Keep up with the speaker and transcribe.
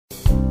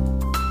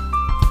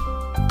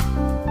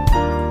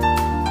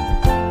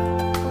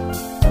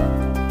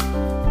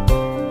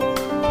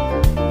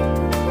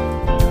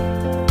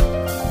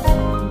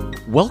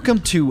Welcome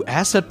to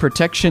Asset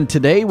Protection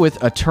Today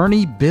with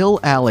attorney Bill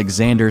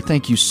Alexander.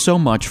 Thank you so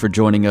much for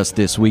joining us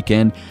this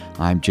weekend.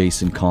 I'm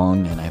Jason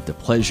Kong, and I have the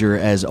pleasure,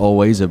 as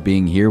always, of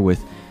being here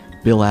with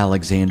Bill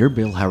Alexander.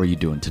 Bill, how are you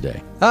doing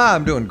today?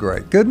 I'm doing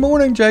great. Good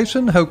morning,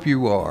 Jason. Hope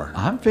you are.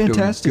 I'm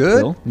fantastic, doing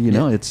good. Bill. You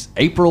know, it's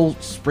April,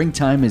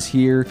 springtime is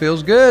here.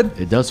 Feels good.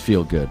 It does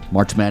feel good.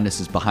 March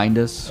Madness is behind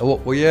us.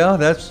 Well, yeah,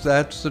 that's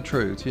the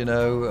truth, you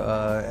know.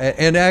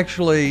 And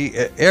actually,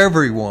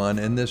 everyone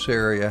in this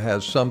area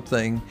has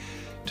something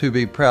to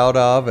be proud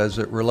of as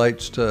it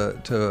relates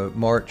to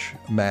March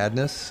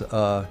Madness.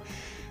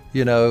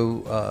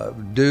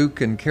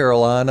 Duke and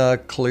Carolina,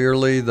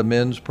 clearly the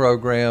men's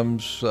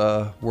programs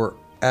were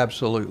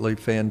absolutely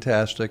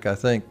fantastic. I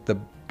think the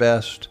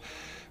best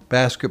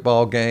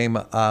basketball game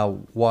I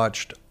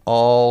watched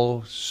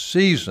all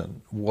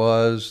season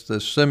was the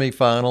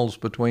semifinals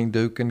between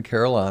Duke and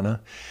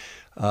Carolina.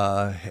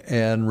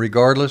 And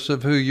regardless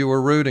of who you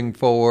were rooting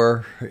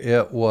for,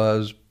 it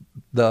was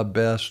the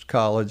best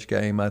college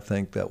game I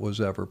think that was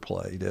ever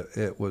played.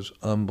 It was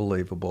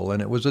unbelievable.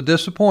 And it was a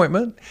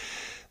disappointment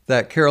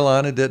that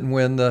Carolina didn't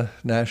win the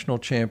national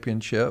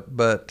championship,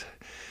 but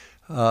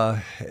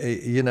that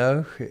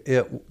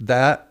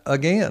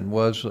again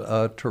was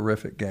a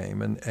terrific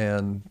game,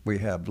 and we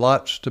have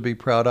lots to be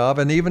proud of.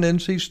 And even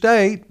NC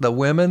State, the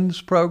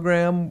women's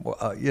program,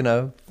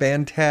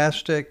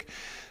 fantastic.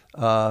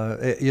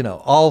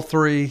 All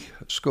three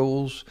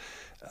schools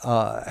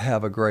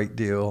have a great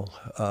deal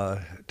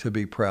to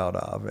be proud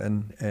of,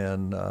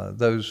 and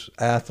those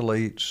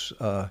athletes.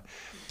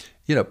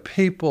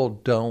 People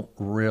don't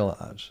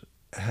realize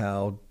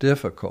how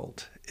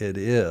difficult it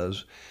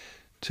is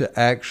to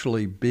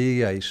actually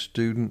be a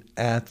student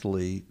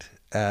athlete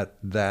at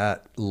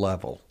that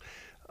level.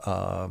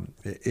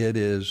 It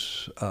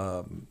is,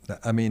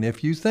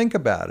 if you think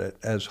about it,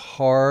 as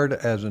hard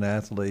as an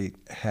athlete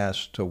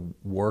has to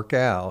work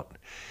out,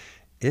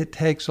 it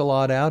takes a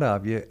lot out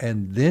of you,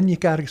 and then you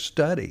got to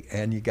study,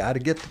 and you got to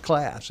get to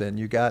class, and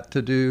you got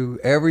to do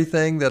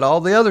everything that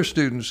all the other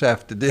students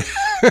have to do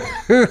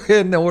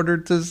in order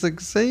to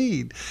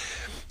succeed.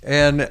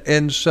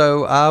 And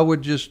so I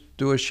would just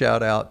do a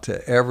shout out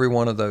to every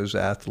one of those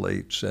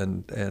athletes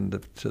and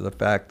to the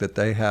fact that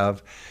they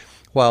have,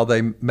 while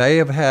they may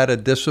have had a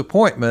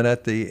disappointment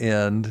at the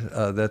end,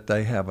 that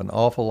they have an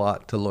awful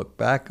lot to look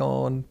back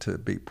on, to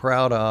be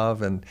proud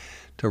of, and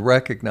to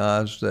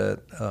recognize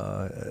that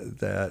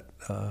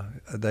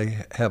they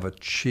have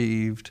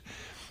achieved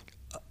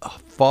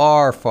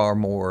far, far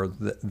more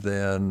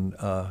than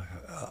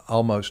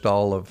almost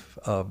all of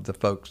the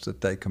folks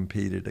that they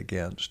competed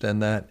against.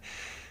 And that,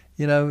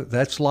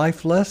 that's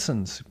life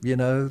lessons. We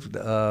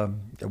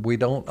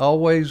don't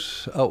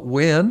always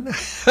win.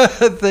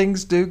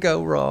 Things do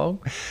go wrong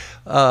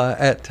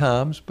at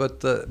times,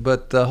 but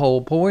the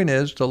whole point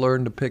is to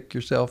learn to pick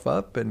yourself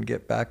up and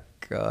get back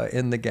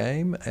in the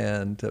game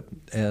and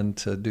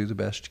to do the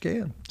best you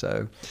can.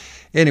 So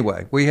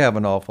anyway, we have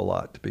an awful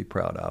lot to be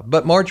proud of.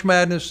 But March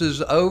Madness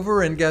is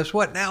over, and guess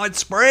what? Now it's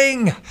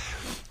spring.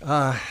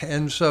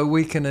 And so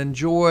we can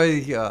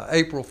enjoy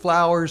April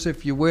flowers,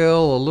 if you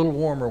will, a little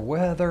warmer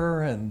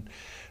weather, and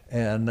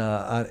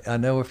I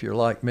know if you're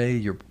like me,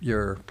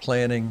 you're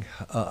planning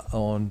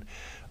on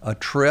a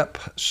trip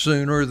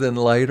sooner than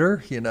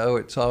later.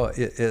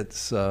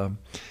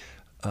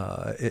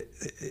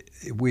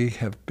 We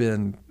have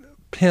been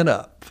pent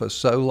up for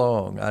so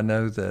long. I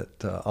know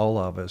that all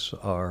of us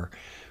are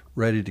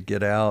ready to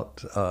get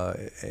out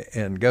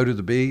and go to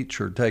the beach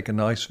or take a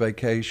nice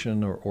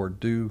vacation or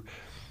do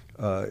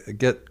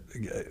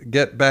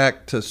get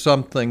back to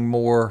something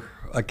more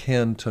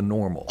akin to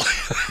normal.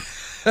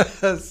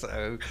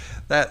 So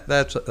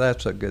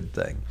that's a good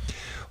thing.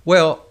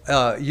 Well,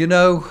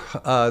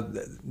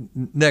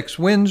 next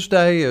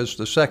Wednesday is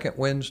the second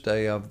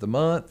Wednesday of the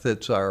month.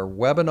 It's our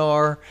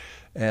webinar.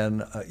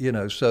 And,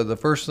 so the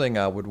first thing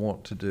I would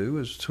want to do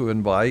is to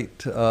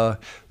invite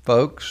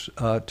folks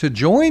to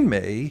join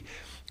me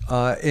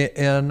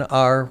in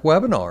our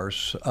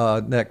webinars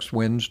next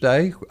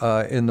Wednesday.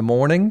 In the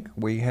morning,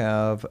 we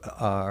have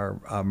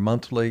our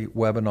monthly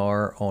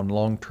webinar on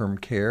long-term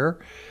care,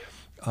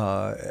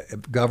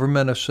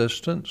 government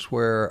assistance,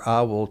 where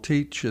I will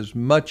teach as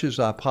much as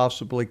I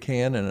possibly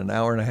can in an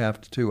hour and a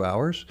half to 2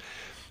 hours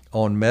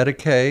on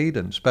Medicaid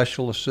and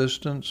special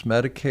assistance,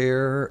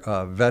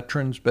 Medicare,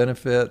 veterans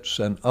benefits,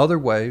 and other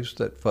ways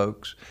that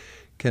folks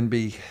can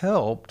be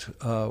helped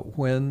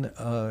when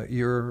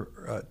you're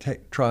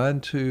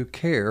trying to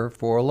care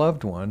for a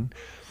loved one,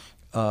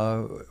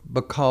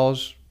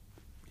 because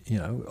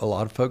a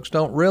lot of folks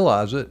don't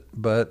realize it,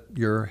 but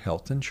your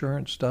health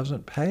insurance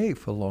doesn't pay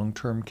for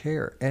long-term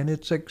care, and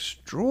it's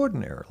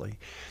extraordinarily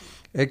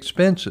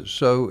expensive.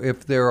 So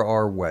if there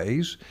are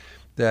ways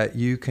that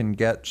you can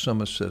get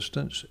some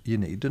assistance, you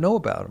need to know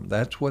about them.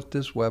 That's what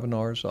this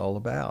webinar is all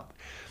about.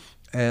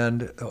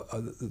 And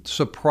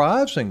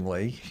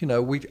surprisingly,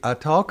 I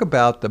talk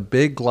about the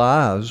big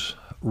lies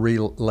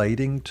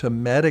relating to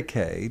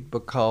Medicaid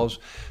because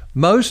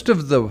most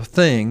of the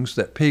things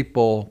that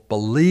people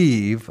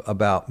believe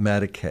about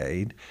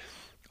Medicaid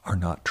are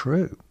not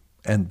true.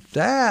 And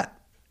that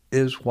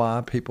is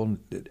why people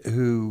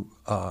who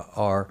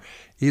are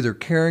either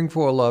caring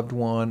for a loved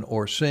one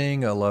or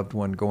seeing a loved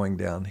one going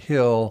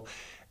downhill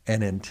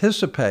and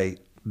anticipate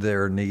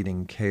their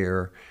needing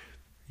care,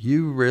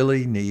 you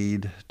really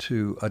need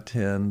to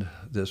attend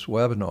this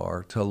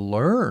webinar to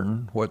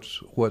learn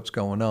what's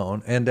going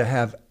on and to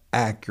have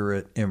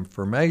accurate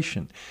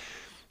information.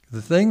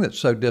 The thing that's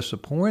so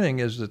disappointing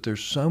is that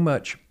there's so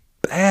much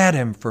bad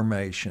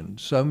information,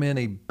 so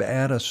many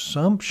bad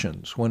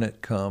assumptions when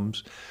it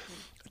comes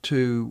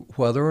to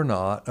whether or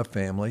not a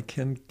family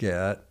can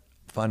get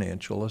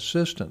financial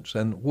assistance.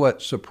 And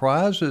what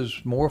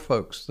surprises more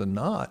folks than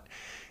not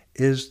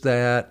is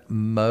that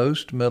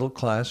most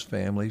middle-class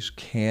families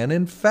can,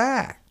 in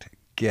fact,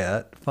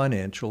 get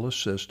financial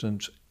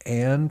assistance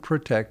and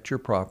protect your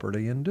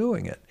property in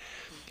doing it.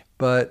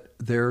 But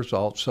there's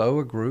also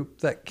a group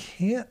that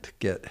can't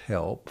get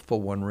help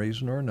for one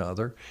reason or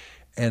another.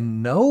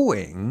 And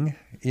knowing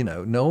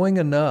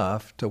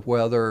enough to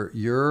whether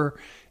you're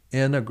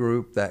in a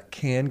group that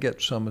can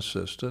get some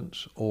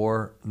assistance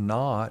or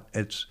not,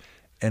 it's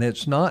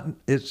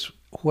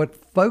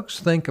what folks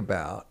think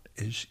about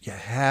is you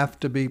have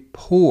to be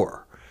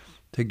poor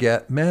to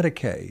get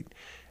Medicaid.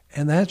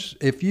 And that's,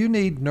 if you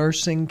need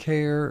nursing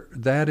care,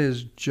 that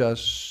is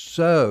just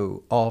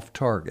so off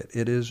target.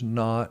 It is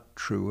not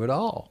true at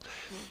all.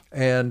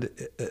 And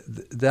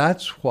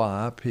that's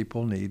why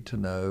people need to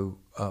know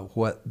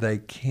what they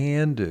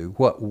can do,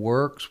 what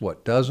works,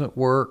 what doesn't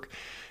work.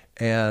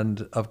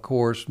 And of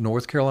course,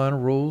 North Carolina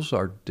rules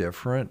are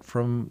different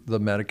from the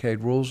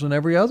Medicaid rules in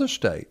every other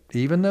state.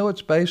 Even though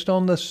it's based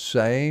on the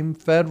same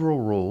federal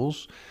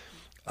rules,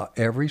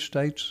 every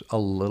state's a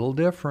little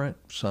different.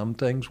 Some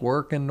things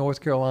work in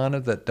North Carolina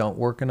that don't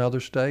work in other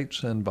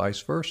states and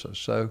vice versa.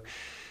 So,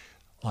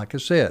 like I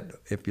said,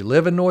 if you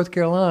live in North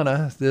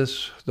Carolina, the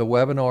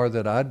webinar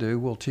that I do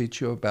will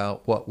teach you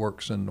about what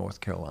works in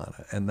North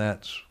Carolina. And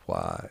that's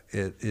why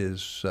it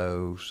is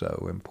so,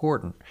 so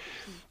important.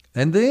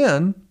 And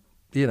then,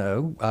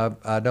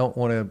 I don't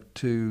want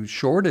to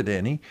short it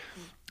any.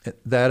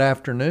 That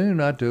afternoon,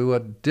 I do a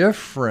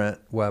different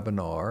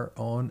webinar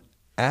on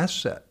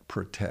asset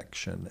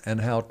protection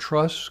and how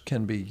trusts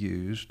can be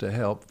used to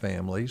help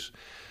families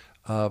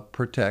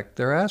protect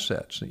their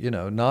assets.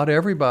 Not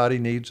everybody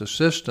needs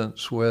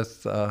assistance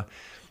with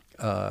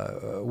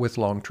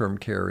long-term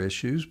care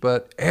issues,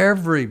 but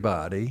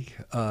everybody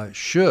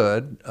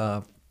should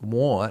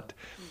want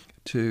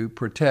to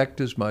protect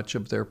as much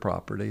of their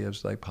property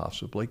as they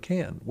possibly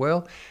can.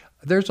 Well,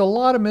 there's a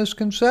lot of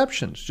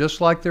misconceptions, just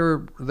like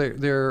there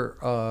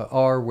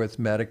are with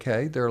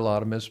Medicaid. There are a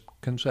lot of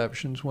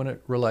misconceptions when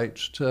it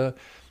relates to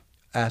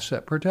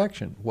asset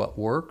protection. What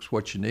works,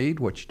 what you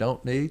need, what you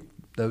don't need,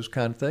 those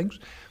kind of things.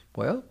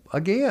 Well,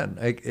 again,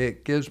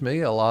 it gives me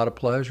a lot of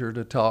pleasure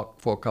to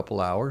talk for a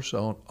couple hours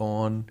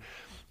on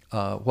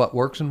what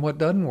works and what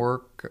doesn't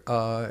work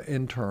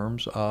in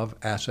terms of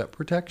asset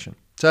protection.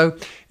 So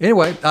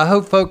anyway, I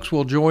hope folks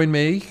will join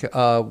me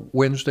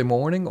Wednesday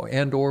morning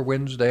and or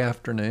Wednesday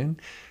afternoon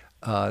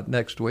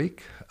next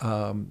week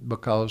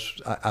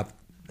because I've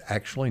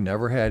actually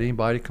never had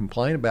anybody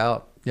complain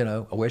about,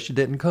 I wish it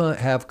didn't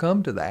have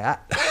come to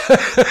that.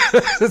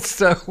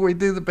 So we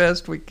do the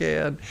best we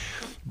can,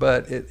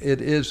 but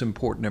it is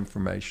important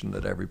information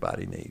that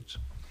everybody needs.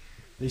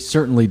 They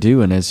certainly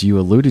do, and as you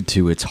alluded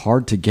to, it's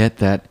hard to get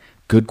that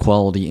good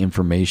quality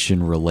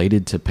information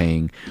related to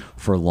paying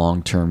for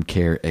long-term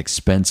care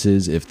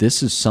expenses. If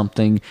this is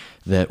something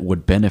that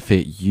would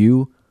benefit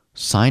you,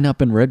 sign up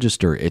and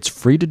register. It's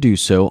free to do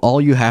so. All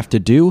you have to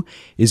do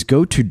is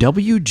go to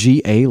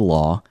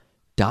WGAlaw.com.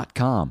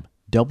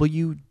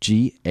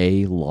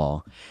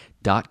 WGAlaw.com.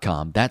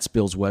 That's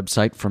Bill's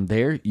website. From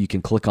there, you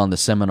can click on the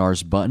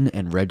seminars button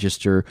and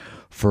register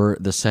for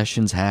the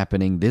sessions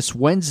happening this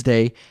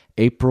Wednesday,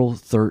 April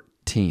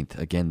 13th.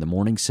 Again, the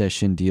morning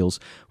session deals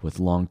with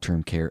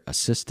long-term care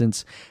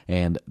assistance,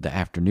 and the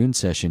afternoon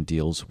session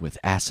deals with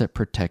asset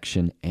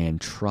protection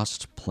and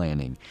trust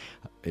planning.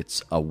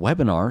 It's a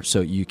webinar, so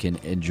you can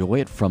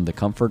enjoy it from the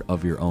comfort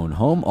of your own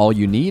home. All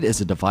you need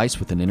is a device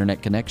with an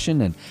internet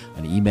connection and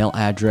an email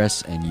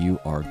address, and you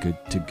are good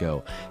to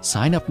go.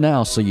 Sign up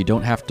now so you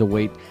don't have to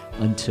wait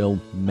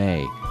until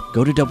May.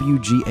 Go to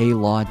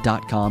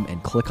WGAlaw.com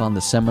and click on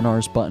the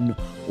seminars button,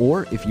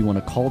 or if you want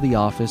to call the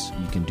office,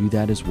 you can do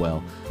that as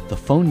well. The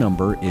phone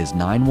number is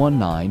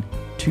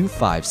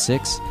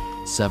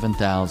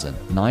 919-256-7000,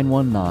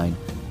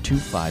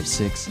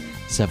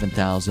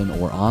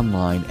 919-256-7000, or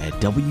online at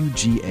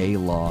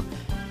WGAlaw.com.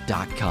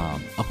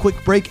 A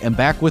quick break and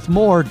back with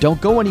more.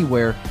 Don't go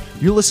anywhere.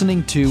 You're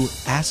listening to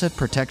Asset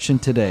Protection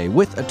Today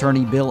with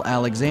attorney Bill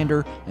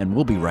Alexander, and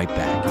we'll be right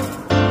back.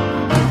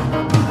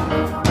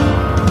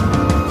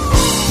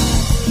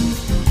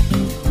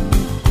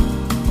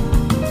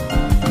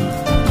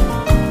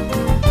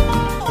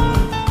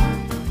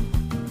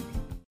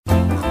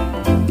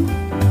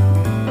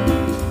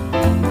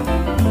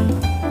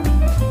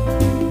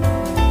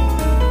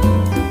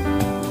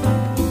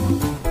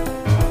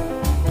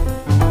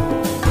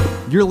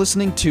 You're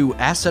listening to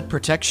Asset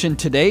Protection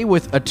Today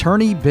with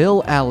attorney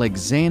Bill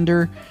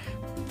Alexander.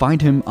 Find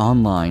him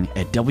online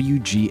at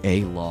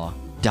WGALaw.com.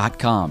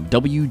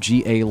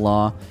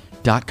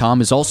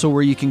 WGALaw.com is also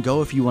where you can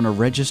go if you want to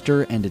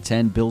register and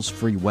attend Bill's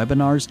free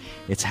webinars.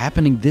 It's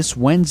happening this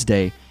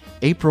Wednesday,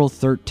 April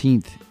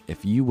 13th.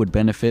 If you would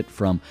benefit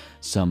from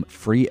some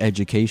free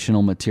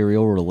educational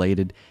material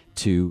related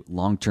to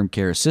long-term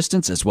care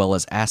assistance as well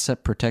as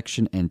asset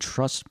protection and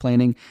trust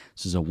planning,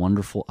 this is a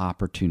wonderful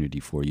opportunity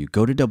for you.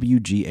 Go to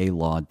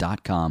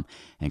WGALaw.com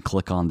and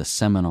click on the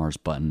seminars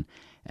button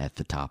at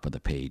the top of the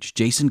page.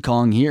 Jason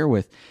Kong here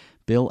with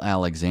Bill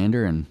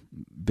Alexander. And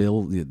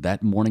Bill,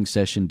 that morning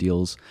session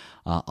deals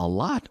a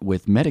lot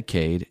with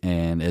Medicaid.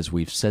 And as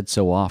we've said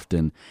so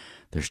often,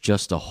 there's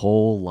just a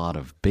whole lot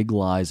of big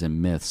lies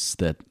and myths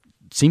that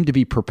seem to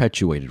be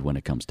perpetuated when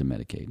it comes to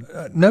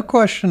Medicaid. No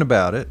question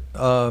about it.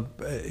 Of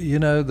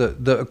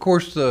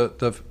course,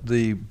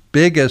 the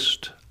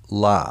biggest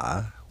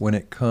lie when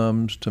it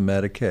comes to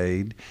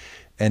Medicaid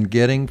and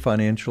getting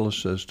financial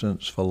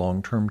assistance for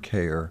long-term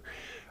care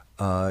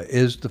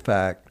is the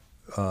fact,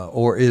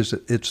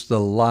 it's the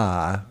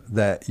lie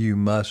that you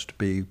must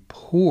be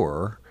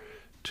poor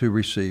to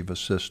receive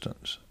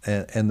assistance.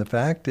 And the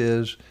fact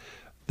is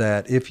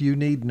that if you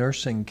need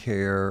nursing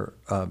care,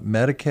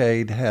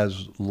 Medicaid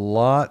has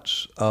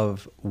lots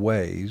of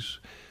ways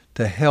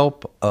to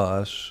help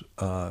us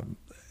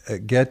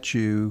get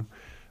you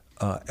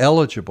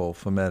eligible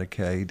for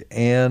Medicaid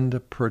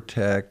and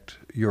protect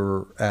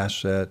your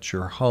assets,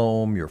 your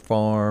home, your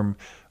farm,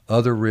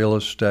 other real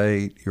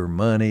estate, your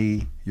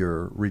money,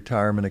 your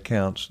retirement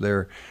accounts. There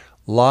are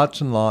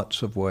lots and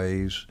lots of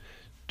ways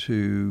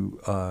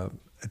to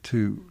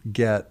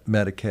get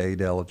Medicaid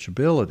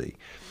eligibility.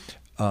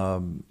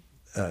 And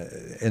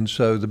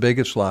so the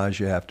biggest lie is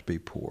you have to be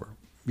poor.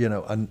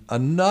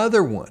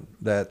 Another one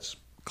that's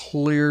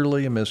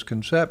clearly a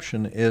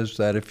misconception is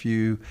that if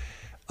you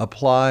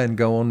apply and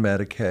go on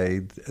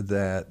Medicaid,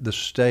 that the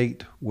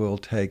state will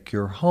take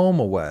your home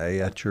away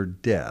at your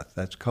death.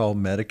 That's called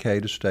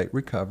Medicaid estate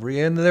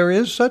recovery, and there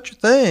is such a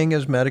thing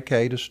as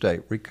Medicaid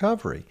estate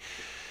recovery.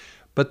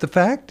 But the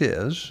fact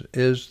is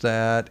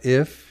that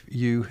if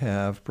you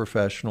have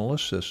professional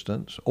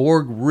assistance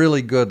or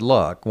really good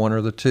luck, one or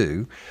the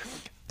two,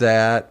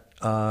 that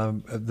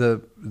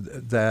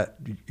that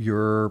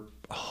your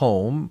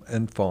home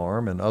and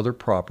farm and other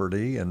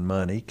property and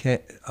money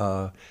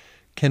can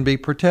be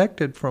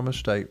protected from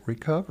estate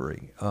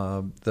recovery.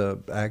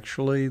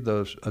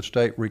 The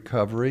estate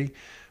recovery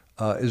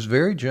is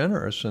very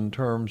generous in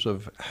terms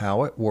of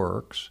how it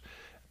works.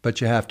 But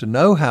you have to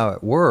know how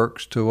it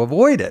works to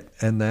avoid it,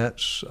 and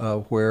that's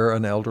where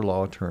an elder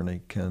law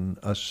attorney can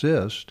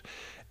assist.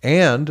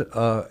 And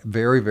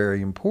very,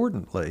 very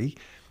importantly,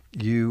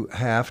 you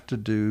have to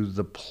do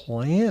the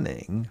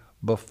planning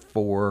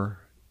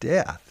before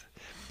death.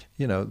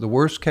 The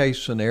worst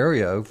case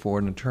scenario for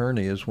an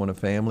attorney is when a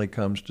family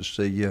comes to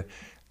see you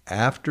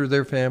after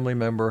their family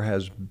member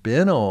has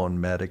been on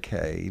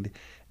Medicaid,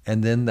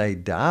 and then they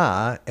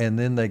die, and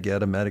then they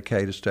get a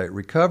Medicaid estate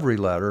recovery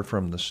letter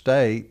from the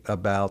state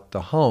about the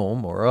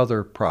home or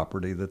other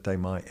property that they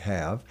might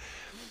have.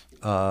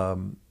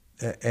 And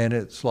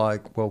it's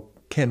like, well,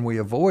 can we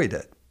avoid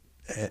it?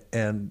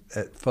 And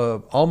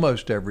for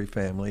almost every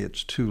family,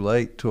 it's too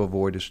late to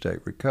avoid estate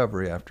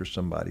recovery after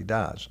somebody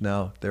dies.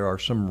 Now, there are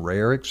some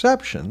rare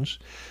exceptions,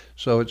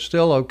 so it's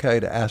still okay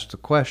to ask the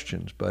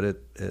questions, but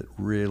it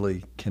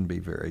really can be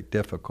very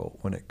difficult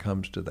when it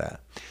comes to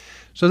that.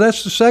 So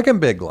that's the second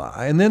big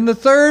lie. And then the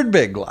third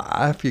big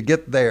lie, if you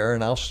get there,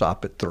 and I'll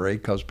stop at 3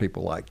 because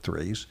people like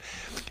 3s,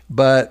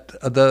 but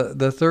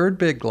the third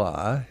big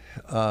lie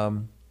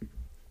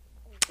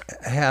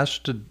has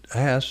to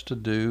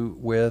do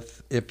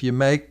with if you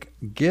make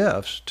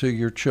gifts to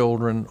your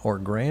children or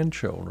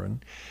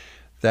grandchildren,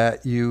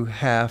 that you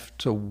have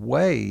to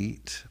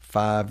wait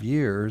 5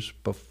 years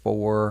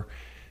before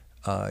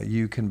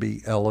you can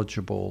be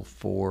eligible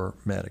for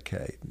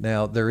Medicaid.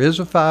 Now, there is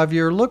a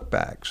 5-year look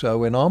back.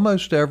 So in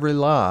almost every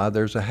lie,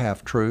 there's a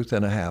half truth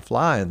and a half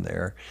lie in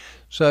there.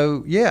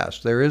 So yes,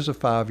 there is a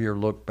 5-year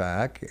look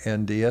back,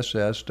 and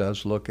DSS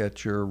does look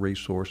at your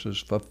resources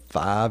for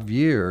 5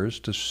 years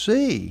to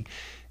see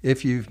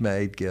if you've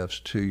made gifts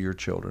to your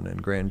children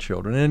and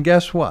grandchildren. And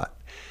guess what?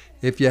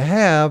 If you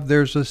have,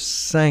 there's a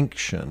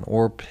sanction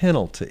or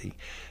penalty.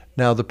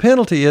 Now, the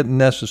penalty isn't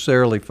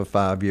necessarily for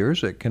 5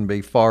 years. It can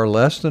be far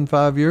less than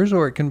 5 years,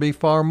 or it can be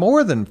far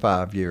more than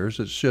 5 years.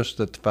 It's just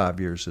that the 5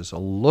 years is a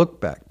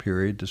look-back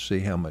period to see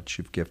how much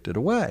you've gifted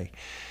away.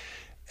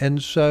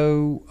 And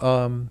so,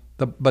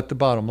 but the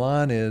bottom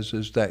line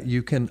is that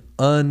you can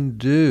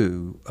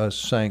undo a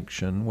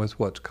sanction with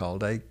what's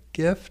called a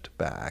gift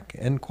back.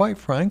 And quite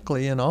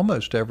frankly, in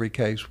almost every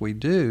case we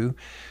do,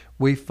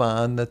 we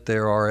find that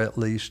there are at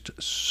least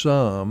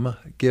some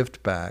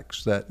gift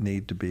backs that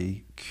need to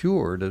be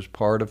cured as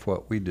part of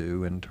what we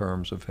do in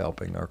terms of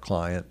helping our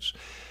clients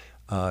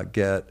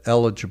get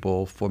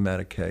eligible for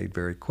Medicaid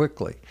very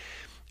quickly.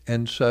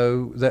 And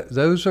so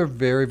those are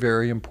very,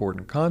 very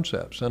important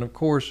concepts. And of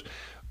course,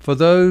 For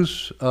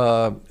those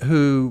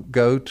who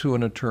go to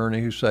an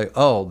attorney who say,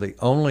 oh, the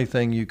only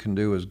thing you can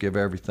do is give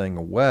everything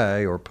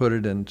away or put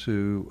it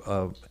into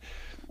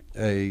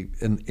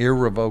an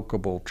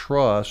irrevocable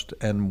trust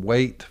and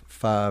wait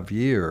 5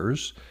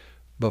 years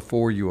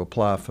before you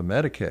apply for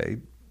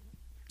Medicaid,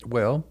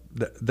 well,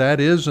 that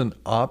is an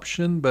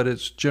option, but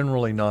it's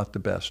generally not the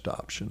best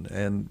option.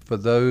 And for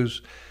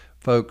those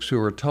folks who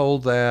are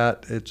told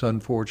that, it's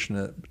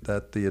unfortunate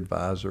that the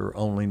advisor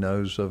only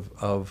knows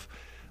of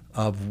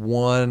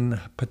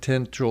one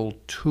potential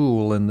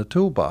tool in the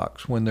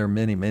toolbox when there are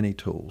many, many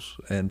tools.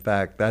 In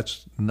fact,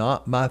 that's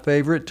not my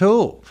favorite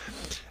tool.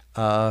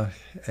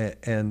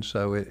 And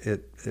so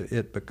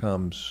it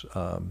becomes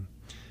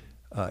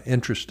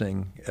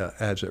interesting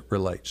as it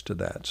relates to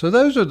that. So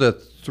those are the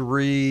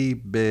three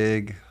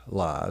big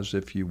lies,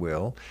 if you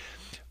will.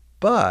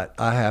 But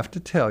I have to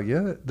tell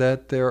you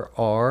that there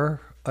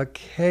are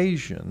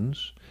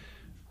occasions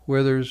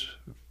where there's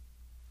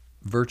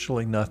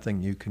virtually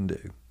nothing you can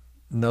do.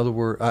 In other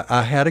words,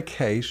 I had a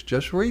case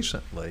just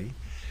recently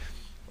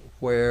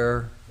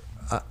where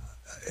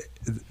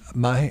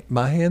my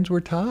hands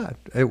were tied.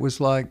 It was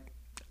like,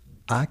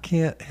 I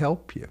can't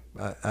help you.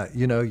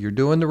 You're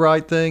doing the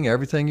right thing.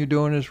 Everything you're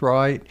doing is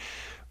right.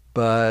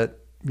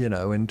 But,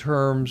 in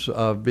terms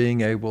of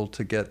being able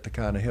to get the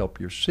kind of help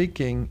you're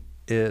seeking,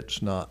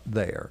 it's not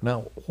there.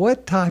 Now,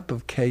 what type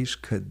of case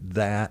could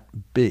that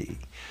be?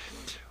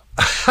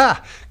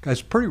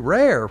 It's pretty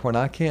rare when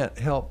I can't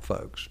help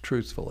folks,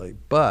 truthfully.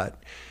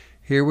 But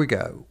here we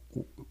go.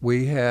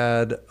 We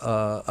had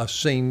a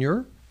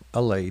senior,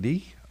 a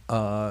lady,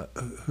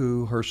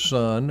 who her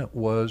son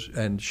was,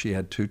 and she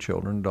had two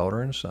children, a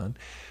daughter and a son,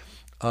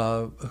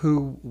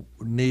 who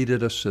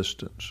needed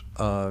assistance.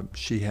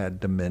 She had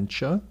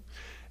dementia,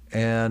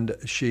 and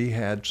she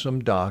had some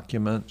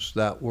documents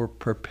that were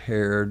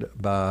prepared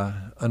by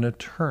an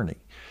attorney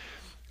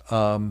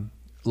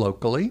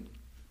locally.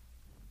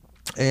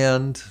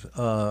 And,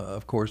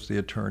 of course, the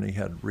attorney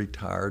had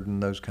retired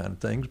and those kind of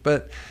things.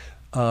 But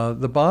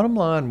the bottom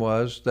line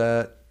was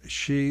that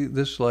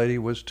this lady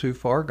was too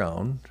far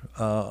gone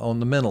on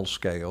the mental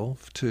scale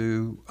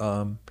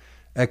to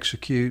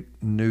execute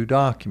new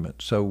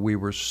documents. So we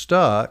were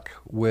stuck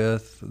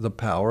with the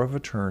power of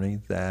attorney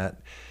that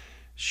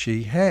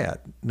she had.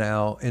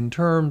 Now, in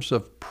terms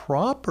of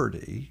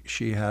property,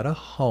 she had a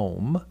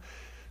home,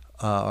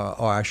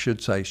 or I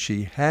should say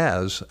she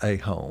has a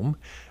home,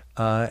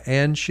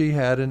 and she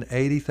had an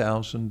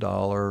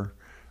 $80,000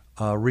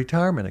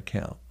 retirement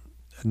account.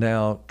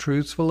 Now,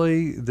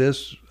 truthfully,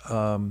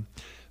 the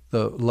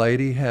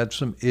lady had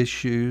some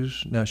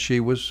issues. Now, she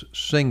was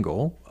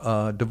single,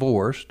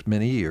 divorced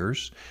many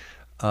years,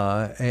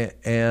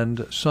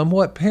 and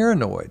somewhat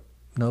paranoid.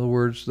 In other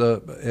words,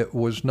 it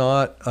was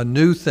not a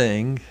new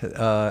thing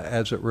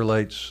as it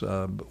relates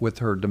with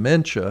her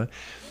dementia.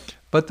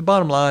 But the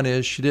bottom line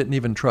is she didn't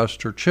even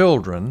trust her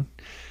children.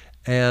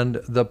 And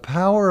the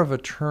power of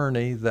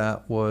attorney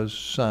that was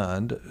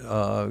signed,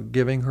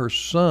 giving her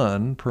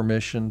son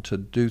permission to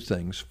do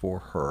things for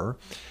her,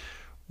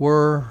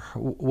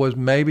 was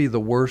maybe the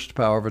worst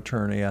power of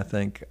attorney I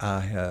think I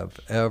have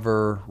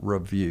ever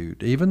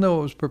reviewed. Even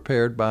though it was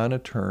prepared by an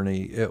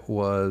attorney, it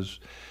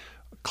was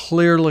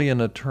clearly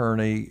an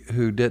attorney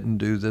who didn't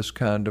do this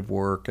kind of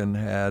work and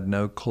had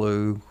no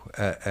clue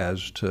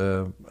as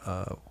to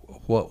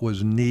what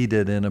was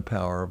needed in a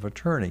power of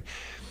attorney.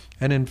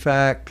 And in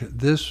fact,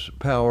 this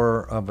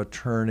power of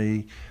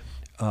attorney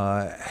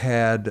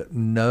had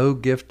no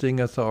gifting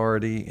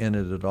authority in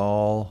it at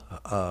all,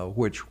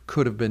 which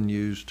could have been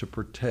used to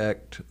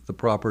protect the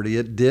property.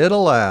 It did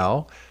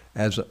allow,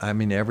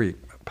 every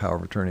power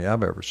of attorney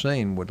I've ever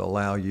seen would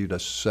allow you to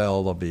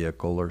sell the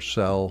vehicle or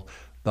sell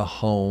the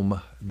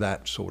home,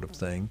 that sort of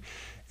thing.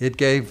 It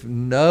gave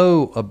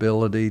no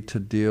ability to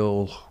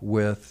deal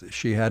with,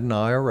 she had an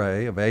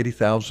IRA of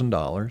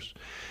 $80,000.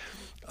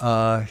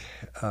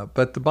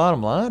 But the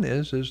bottom line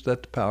is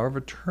that the power of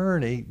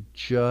attorney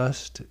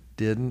just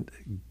didn't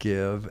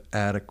give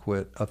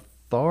adequate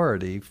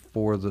authority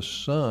for the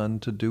son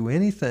to do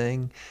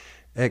anything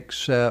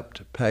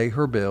except pay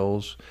her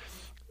bills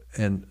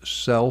and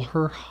sell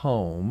her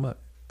home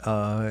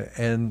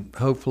and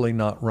hopefully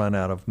not run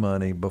out of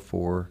money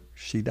before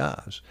she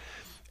dies.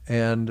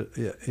 And,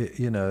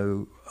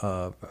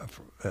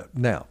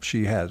 now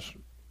she has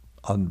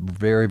a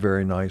very,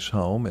 very nice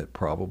home. It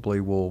probably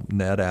will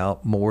net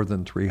out more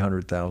than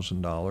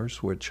 $300,000,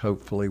 which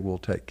hopefully will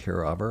take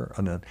care of her.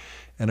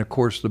 And of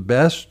course, the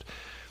best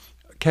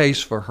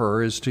case for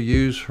her is to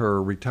use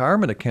her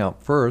retirement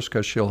account first,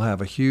 because she'll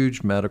have a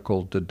huge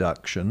medical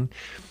deduction,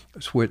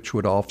 which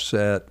would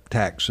offset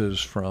taxes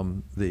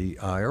from the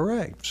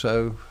IRA.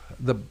 So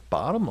the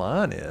bottom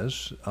line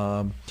is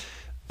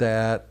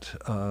that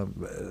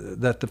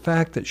the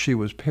fact that she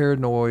was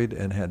paranoid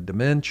and had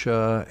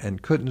dementia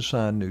and couldn't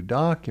sign new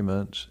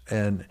documents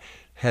and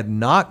had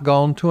not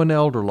gone to an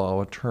elder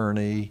law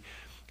attorney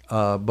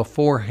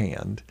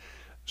beforehand.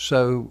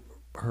 So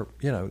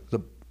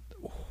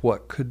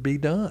what could be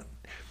done?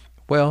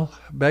 Well,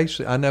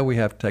 basically, I know we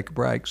have to take a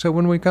break. So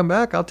when we come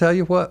back, I'll tell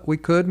you what we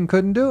could and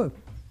couldn't do.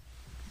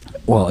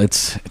 Well,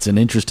 it's an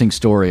interesting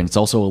story, and it's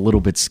also a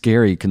little bit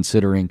scary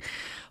considering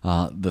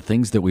the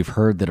things that we've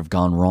heard that have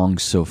gone wrong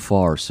so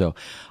far. So,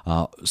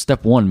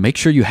 step one, make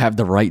sure you have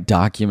the right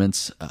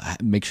documents.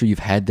 Make sure you've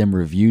had them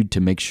reviewed to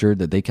make sure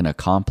that they can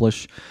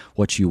accomplish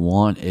what you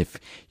want. If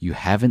you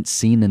haven't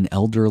seen an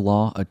elder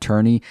law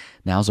attorney,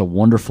 now's a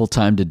wonderful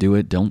time to do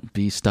it. Don't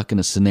be stuck in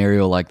a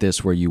scenario like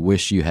this where you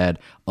wish you had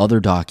other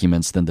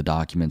documents than the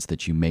documents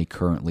that you may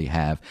currently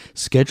have.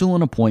 Schedule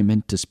an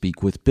appointment to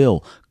speak with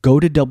Bill. Go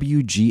to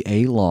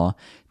WGALaw.com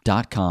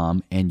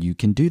and you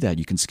can do that.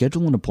 You can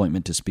schedule an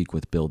appointment to speak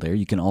with Bill there.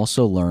 You can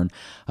also learn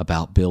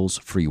about Bill's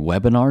free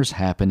webinars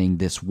happening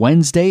this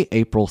Wednesday,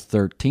 April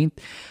 13th.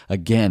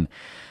 Again,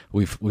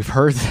 we've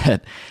heard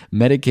that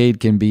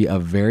Medicaid can be a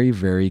very,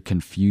 very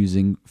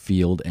confusing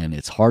field, and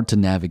it's hard to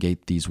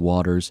navigate these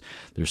waters.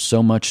 There's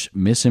so much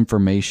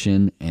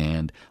misinformation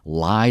and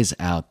lies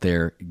out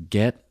there.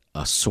 Get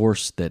a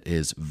source that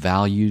is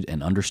valued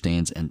and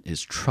understands and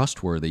is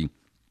trustworthy.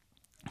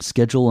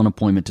 Schedule an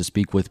appointment to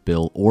speak with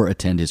Bill or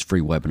attend his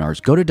free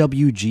webinars. Go to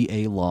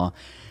WGALaw.com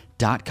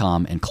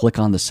and click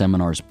on the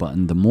seminars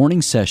button. The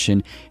morning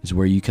session is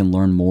where you can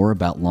learn more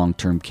about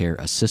long-term care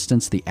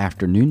assistance. The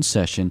afternoon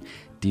session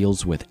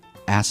deals with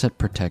asset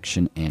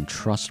protection and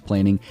trust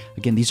planning.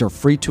 Again, these are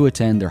free to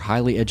attend. They're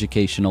highly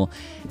educational.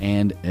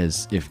 And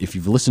as if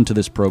you've listened to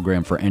this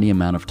program for any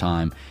amount of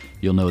time,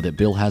 you'll know that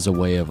Bill has a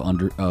way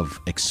of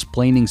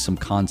explaining some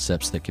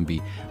concepts that can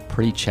be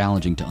pretty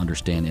challenging to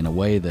understand in a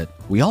way that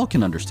we all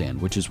can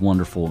understand, which is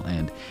wonderful,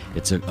 and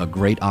it's a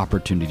great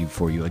opportunity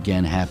for you.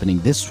 Again, happening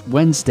this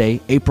Wednesday,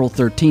 April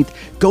 13th.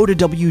 Go to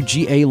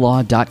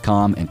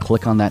WGALaw.com and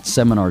click on that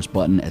seminars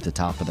button at the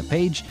top of the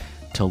page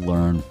to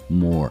learn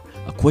more.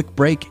 A quick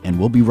break, and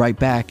we'll be right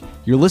back.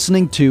 You're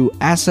listening to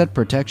Asset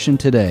Protection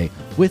Today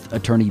with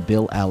attorney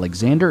Bill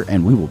Alexander,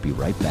 and we will be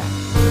right back.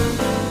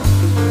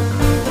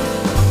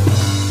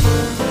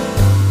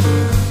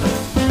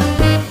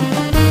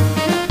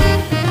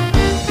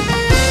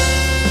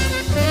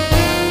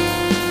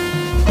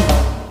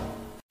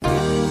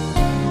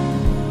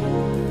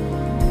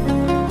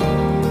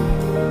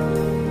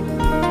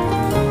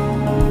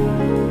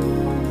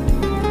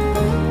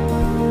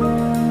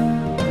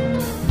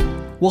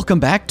 Welcome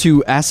back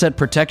to Asset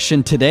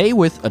Protection Today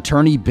with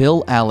attorney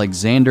Bill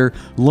Alexander.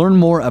 Learn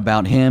more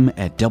about him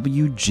at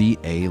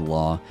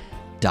WGALaw.com.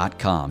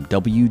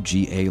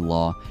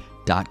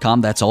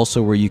 WGALaw.com. That's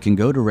also where you can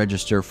go to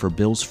register for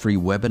Bill's free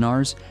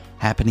webinars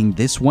happening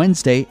this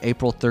Wednesday,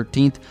 April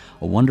 13th.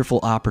 A wonderful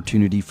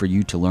opportunity for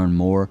you to learn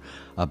more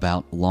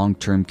about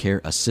long-term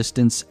care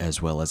assistance as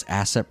well as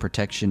asset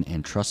protection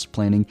and trust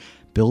planning.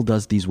 Bill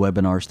does these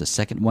webinars the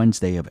second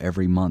Wednesday of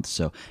every month,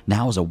 so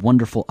now is a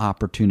wonderful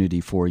opportunity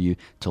for you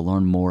to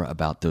learn more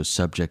about those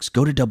subjects.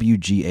 Go to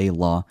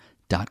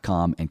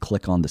WGALaw.com and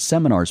click on the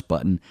seminars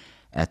button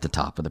at the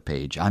top of the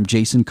page. I'm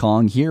Jason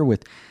Kong here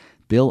with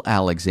Bill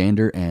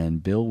Alexander.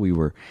 And Bill, we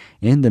were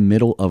in the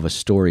middle of a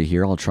story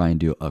here. I'll try and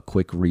do a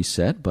quick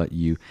reset, but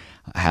you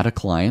had a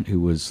client who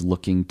was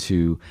looking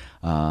to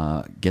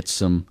get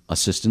some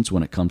assistance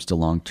when it comes to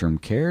long-term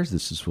care.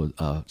 This is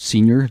a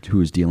senior who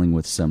was dealing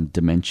with some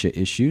dementia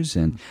issues,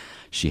 and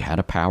she had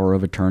a power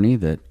of attorney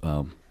that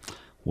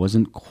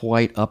wasn't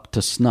quite up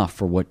to snuff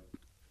for what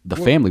the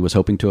family was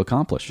hoping to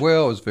accomplish.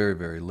 Well, it was very,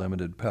 very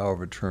limited power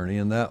of attorney,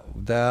 and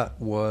that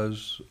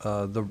was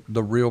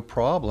the real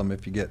problem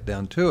if you get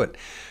down to it.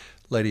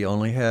 Lady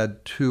only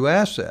had two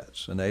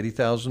assets, an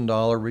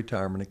 $80,000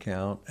 retirement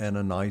account and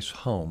a nice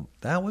home.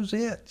 That was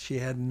it. She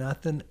had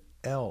nothing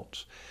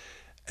else.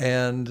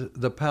 And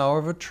the power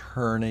of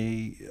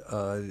attorney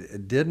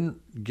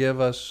didn't give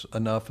us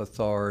enough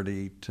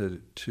authority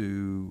to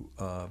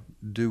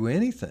do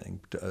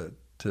anything to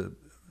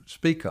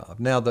speak of.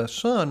 Now, the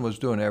son was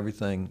doing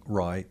everything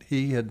right.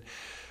 He had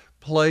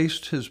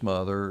placed his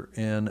mother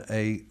in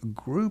a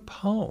group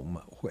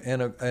home.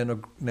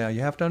 Now,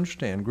 you have to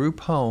understand, group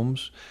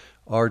homes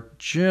are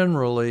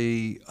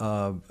generally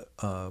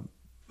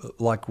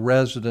like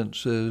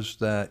residences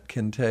that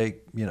can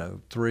take,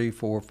 3,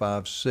 4,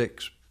 5,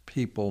 6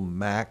 people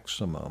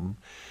maximum.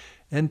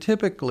 And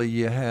typically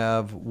you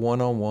have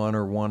one-on-one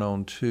or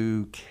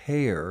one-on-two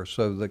care,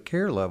 so the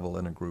care level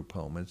in a group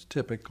home is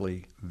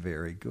typically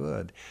very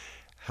good.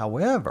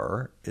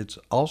 However, it's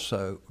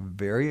also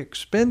very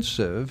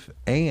expensive,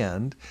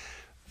 and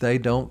they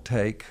don't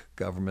take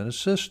government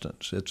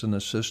assistance. It's an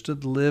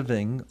assisted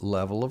living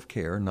level of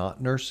care,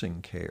 not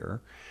nursing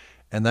care,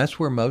 and that's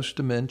where most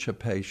dementia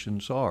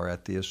patients are,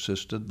 at the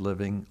assisted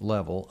living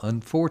level,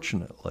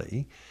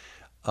 unfortunately.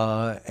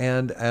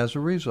 And as a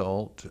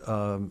result,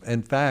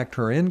 in fact,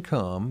 her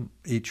income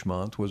each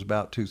month was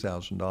about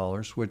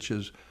 $2,000, which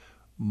is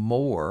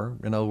more.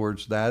 In other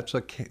words,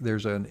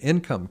 there's an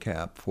income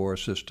cap for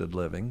assisted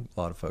living.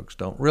 A lot of folks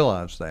don't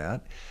realize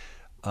that.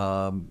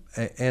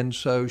 And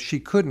so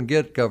she couldn't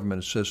get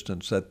government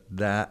assistance at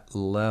that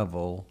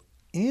level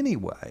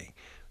anyway.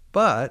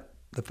 But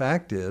the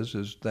fact is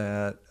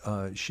that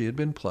she had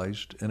been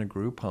placed in a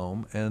group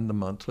home, and the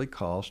monthly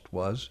cost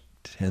was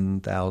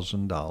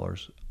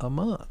 $10,000 a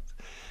month.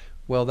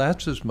 Well,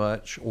 that's as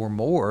much or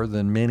more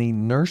than many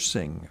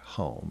nursing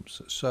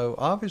homes. So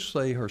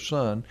obviously her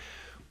son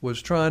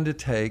was trying to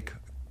take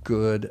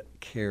good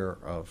care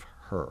of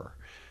her.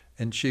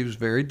 And she was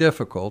very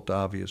difficult,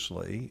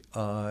 obviously,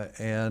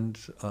 and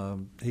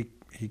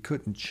he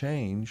couldn't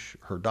change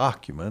her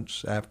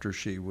documents after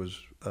she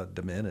was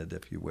demented,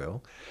 if you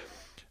will.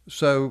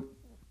 So,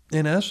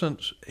 in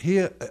essence,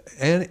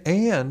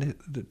 and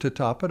to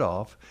top it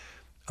off,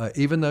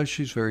 even though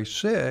she's very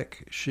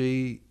sick,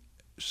 she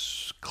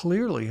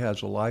clearly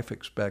has a life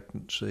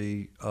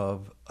expectancy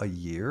of a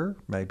year,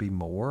 maybe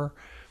more.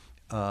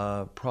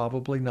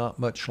 Probably not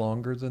much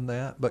longer than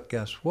that. But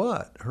guess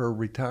what? Her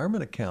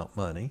retirement account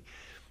money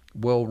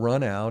will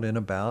run out in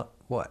about,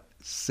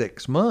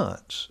 6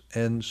 months.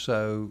 And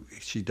so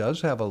she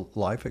does have a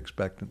life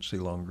expectancy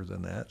longer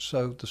than that.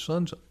 So the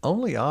son's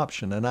only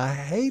option, and I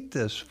hate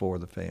this for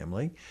the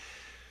family,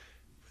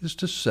 is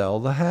to sell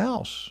the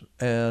house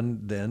and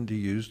then to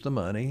use the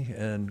money.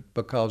 And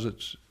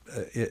because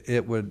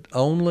it would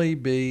only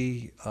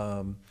be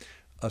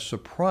a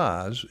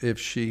surprise if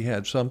she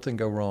had something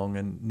go wrong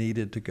and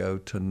needed to go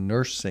to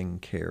nursing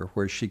care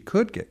where she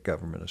could get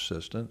government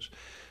assistance.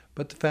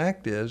 But the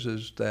fact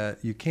is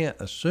that you can't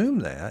assume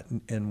that.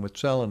 And with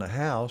selling a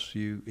house,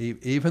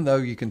 even though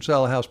you can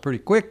sell a house pretty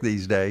quick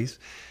these days,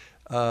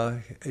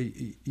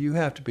 you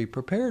have to be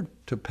prepared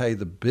to pay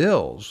the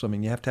bills. I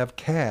mean, you have to have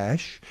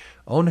cash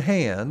on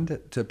hand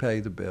to pay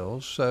the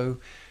bills. So,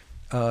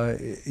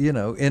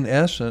 in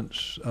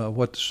essence,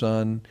 what the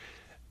son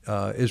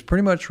is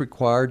pretty much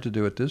required to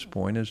do at this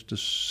point is to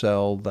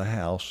sell the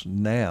house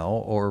now,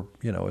 or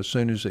as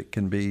soon as it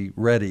can be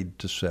ready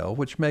to sell,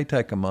 which may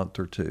take a month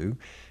or two,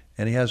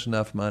 and he has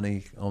enough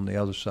money on the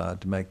other side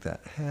to make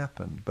that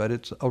happen. But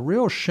it's a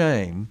real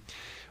shame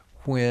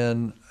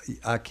when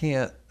I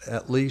can't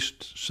at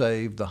least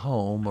save the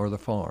home or the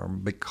farm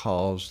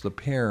because the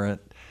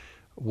parent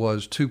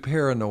was too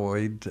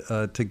paranoid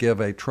to give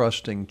a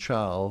trusting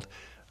child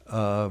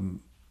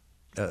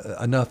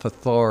enough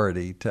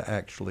authority to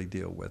actually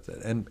deal with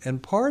it,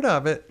 and part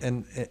of it,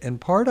 and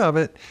part of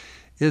it,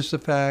 is the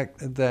fact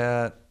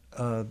that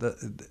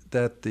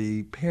that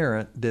the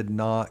parent did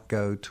not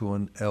go to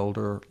an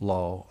elder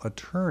law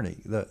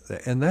attorney,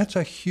 and that's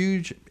a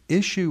huge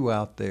issue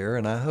out there.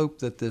 And I hope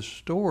that this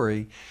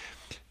story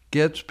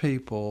gets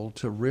people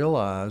to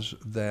realize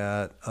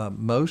that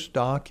most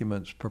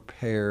documents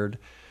prepared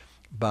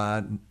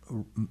by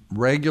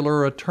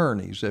regular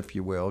attorneys, if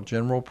you will,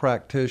 general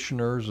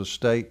practitioners,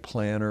 estate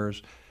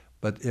planners,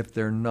 but if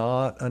they're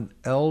not an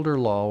elder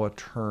law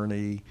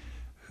attorney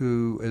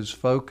who is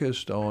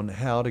focused on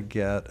how to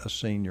get a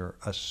senior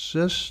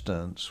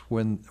assistance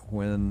when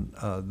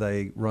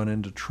they run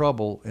into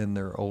trouble in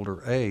their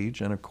older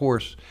age. And of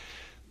course,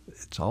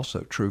 it's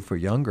also true for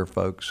younger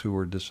folks who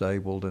are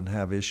disabled and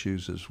have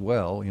issues as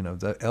well.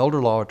 The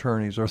elder law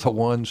attorneys are the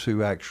ones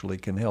who actually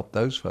can help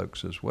those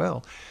folks as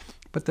well.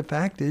 But the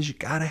fact is, you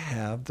got to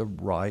have the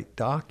right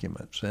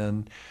documents.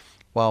 And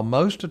while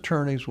most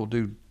attorneys will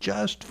do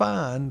just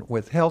fine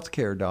with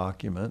healthcare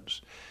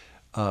documents,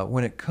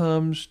 when it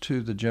comes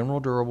to the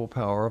general durable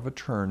power of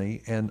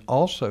attorney, and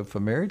also for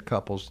married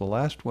couples, the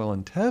last will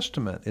and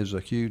testament is a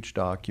huge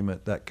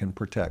document that can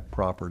protect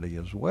property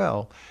as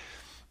well.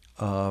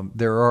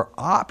 There are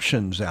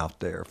options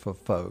out there for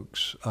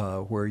folks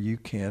where you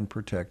can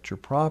protect your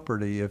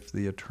property if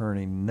the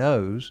attorney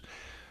knows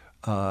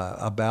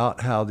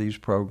about how these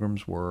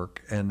programs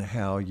work and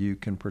how you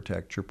can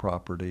protect your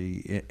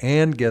property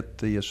and get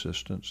the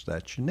assistance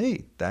that you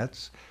need.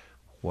 That's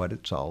what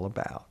it's all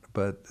about.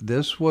 But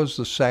this was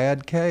the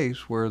sad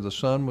case where the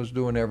son was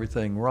doing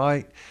everything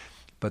right,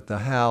 but the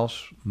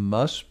house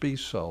must be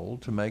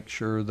sold to make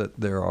sure that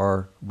there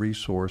are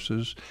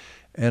resources.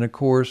 And of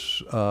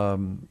course,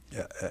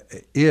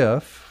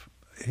 if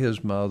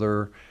his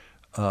mother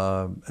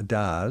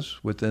dies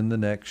within the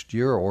next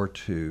year or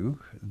two,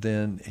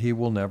 then he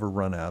will never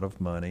run out of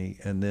money.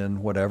 And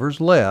then whatever's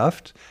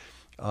left,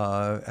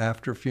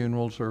 after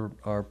funerals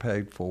are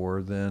paid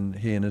for, then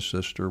he and his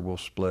sister will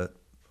split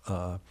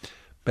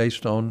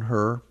based on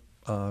her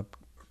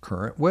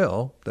current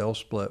will. They'll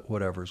split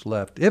whatever's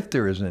left, if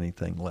there is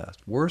anything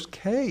left. Worst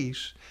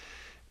case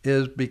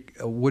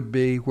would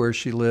be where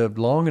she lived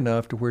long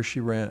enough to where she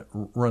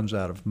runs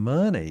out of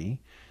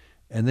money,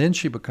 and then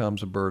she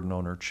becomes a burden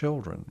on her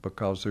children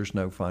because there's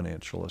no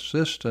financial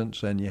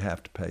assistance and you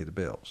have to pay the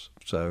bills.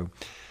 So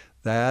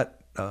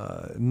that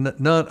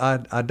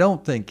I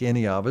don't think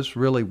any of us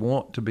really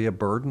want to be a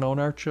burden on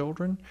our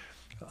children,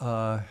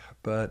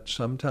 but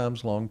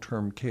sometimes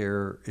long-term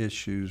care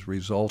issues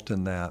result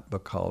in that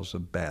because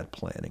of bad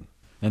planning.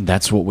 And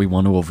that's what we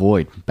want to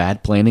avoid,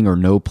 bad planning or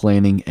no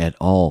planning at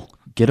all.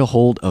 Get a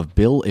hold of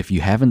Bill. If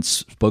you haven't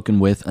spoken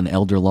with an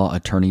elder law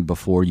attorney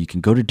before, you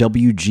can go to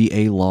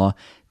WGAlaw.com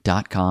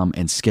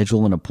and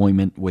schedule an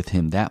appointment with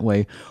him that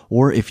way.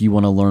 Or if you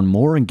want to learn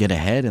more and get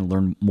ahead and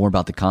learn more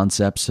about the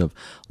concepts of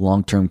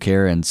long-term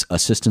care and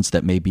assistance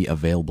that may be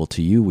available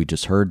to you, we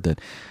just heard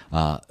that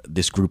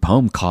this group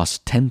home costs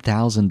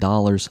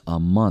 $10,000 a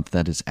month.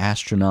 That is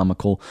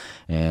astronomical,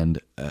 and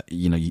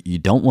you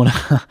don't want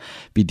to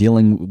be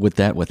dealing with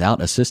that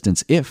without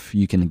assistance if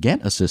you can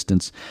get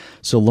assistance.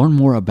 So learn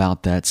more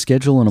about that.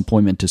 Schedule an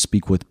appointment to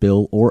speak with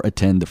Bill or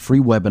attend the free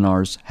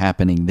webinars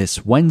happening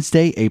this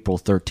Wednesday, April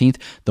 13th.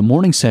 The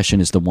morning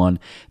session is the one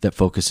that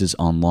focuses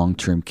on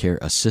long-term care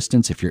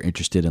assistance if you're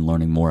interested in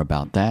learning more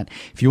about that.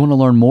 If you want to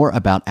learn more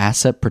about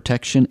asset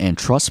protection and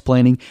trust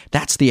planning,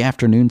 that's the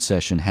afternoon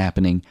session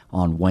happening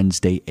on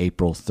Wednesday,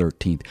 April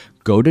 13th.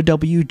 Go to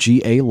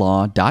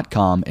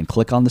WGALaw.com and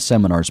click on the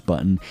seminars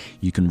button.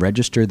 You can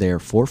register there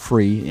for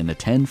free and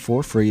attend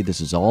for free.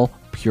 This is all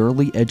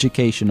purely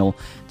educational.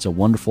 It's a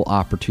wonderful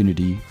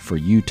opportunity for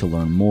you to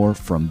learn more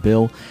from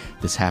Bill.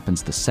 This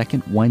happens the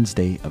second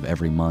Wednesday of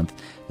every month.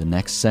 The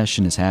next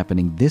session is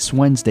happening this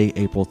Wednesday,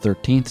 April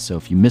 13th. So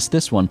if you miss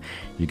this one,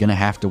 you're going to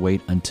have to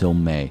wait until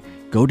May.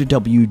 Go to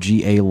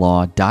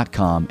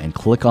WGALaw.com and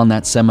click on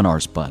that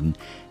seminars button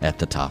at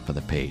the top of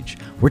the page.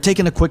 We're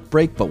taking a quick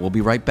break, but we'll be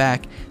right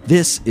back.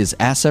 This is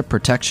Asset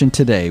Protection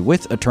Today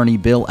with attorney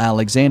Bill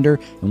Alexander,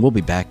 and we'll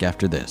be back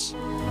after this.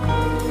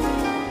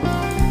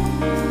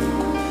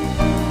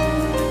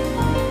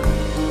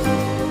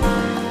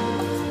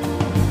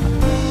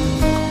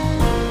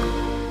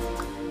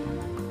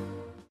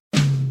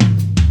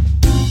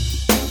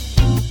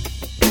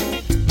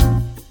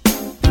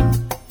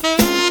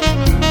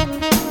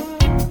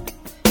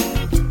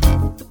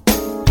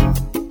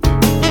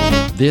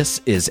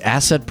 This is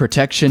Asset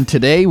Protection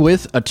Today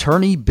with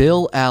attorney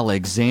Bill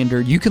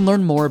Alexander. You can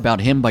learn more about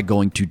him by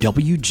going to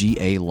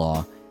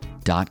WGALaw.com.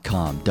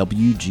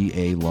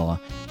 WGALaw.com.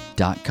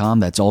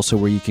 That's also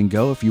where you can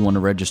go if you want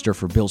to register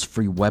for Bill's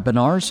free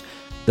webinars.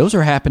 Those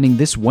are happening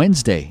this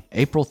Wednesday,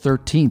 April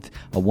 13th.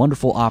 A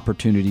wonderful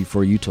opportunity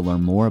for you to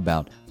learn more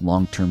about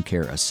long-term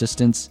care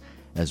assistance,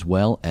 as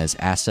well as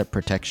asset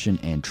protection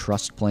and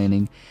trust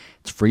planning.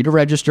 It's free to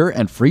register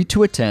and free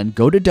to attend.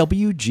 Go to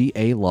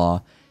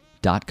WGALaw.com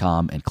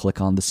and click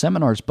on the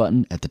seminars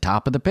button at the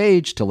top of the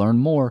page to learn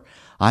more.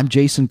 I'm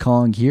Jason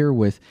Kong here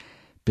with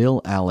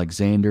Bill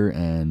Alexander.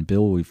 And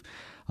Bill, we've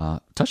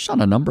touched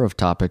on a number of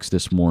topics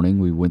this morning.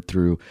 We went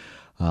through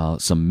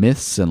some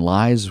myths and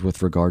lies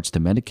with regards to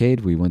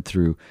Medicaid. We went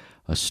through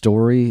a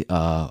story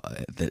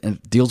that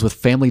deals with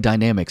family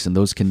dynamics, and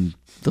those can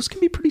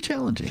be pretty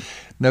challenging.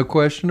 No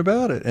question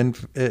about it. And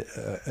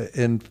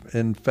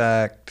in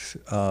fact,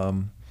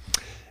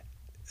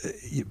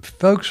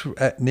 folks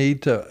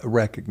need to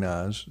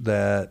recognize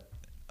that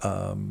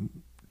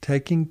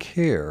taking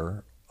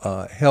care,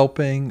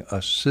 helping,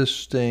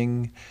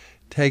 assisting,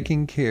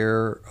 taking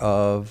care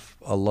of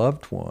a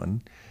loved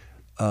one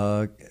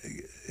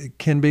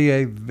can be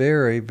a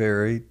very,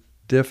 very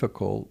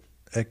difficult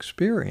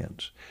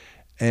experience.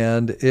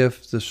 And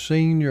if the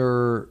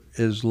senior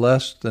is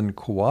less than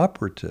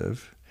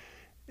cooperative,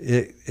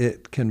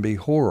 it can be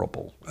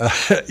horrible.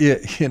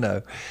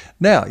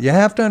 Now, you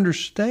have to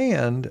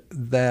understand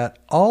that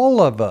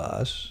all of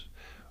us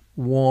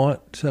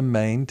want to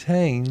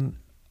maintain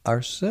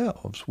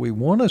ourselves. We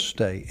want to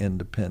stay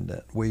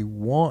independent. We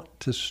want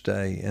to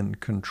stay in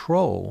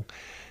control.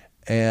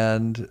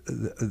 And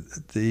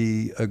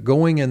the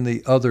going in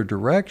the other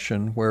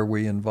direction, where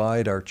we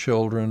invite our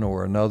children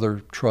or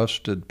another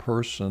trusted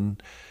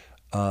person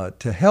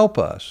to help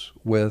us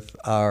with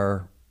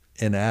our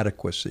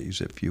inadequacies,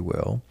 if you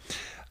will,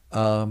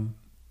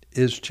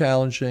 is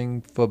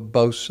challenging for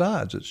both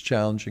sides. It's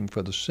challenging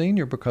for the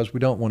senior because we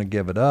don't want to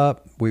give it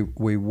up.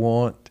 We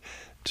want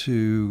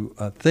to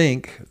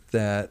think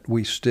that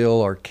we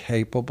still are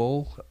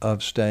capable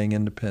of staying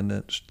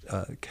independent,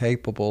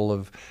 capable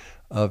of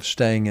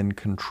staying in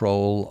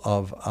control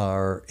of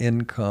our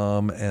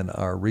income and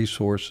our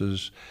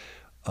resources,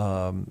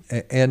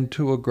 and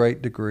to a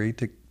great degree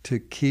to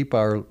keep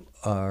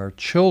our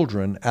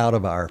children out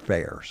of our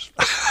affairs.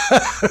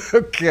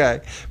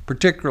 Okay,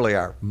 particularly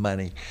our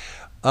money.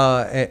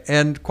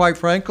 And quite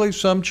frankly,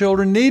 some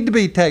children need to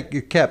be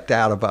kept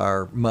out of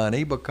our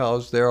money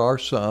because there are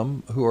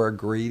some who are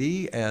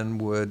greedy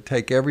and would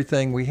take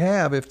everything we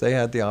have if they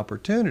had the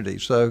opportunity.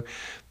 So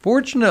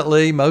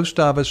fortunately, most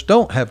of us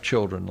don't have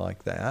children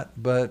like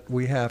that, but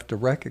we have to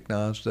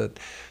recognize that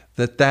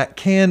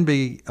can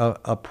be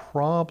a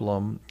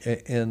problem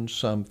in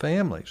some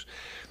families.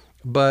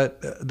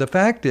 But the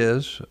fact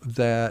is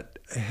that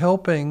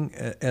helping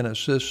and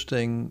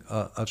assisting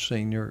a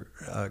senior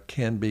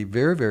can be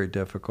very, very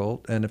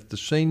difficult. And if the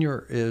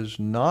senior is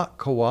not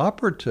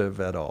cooperative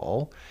at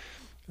all,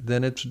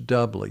 then it's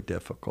doubly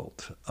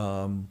difficult.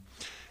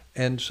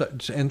 And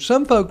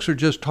some folks are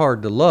just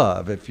hard to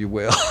love, if you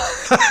will.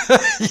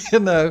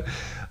 And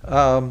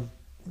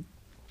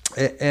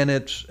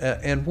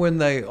when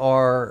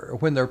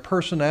they're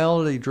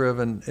personality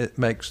driven, it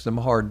makes them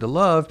hard to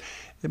love.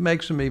 It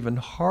makes them even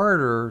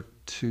harder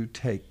to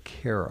take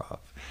care of.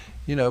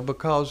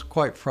 because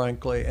quite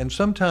frankly, and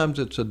sometimes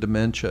it's a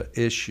dementia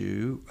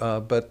issue,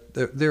 but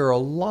there are a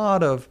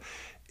lot of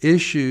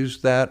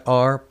issues that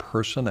are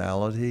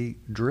personality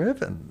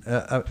driven.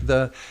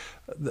 The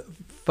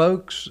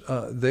folks,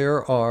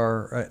 there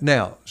are,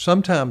 now,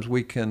 sometimes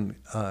we can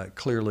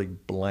clearly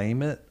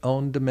blame it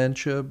on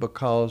dementia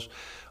because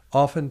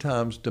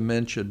oftentimes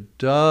dementia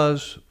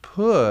does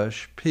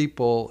push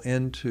people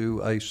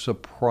into a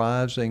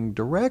surprising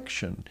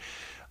direction.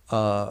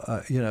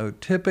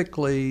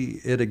 Typically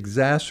it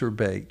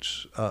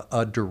exacerbates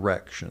a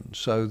direction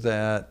so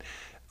that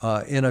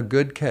in a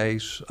good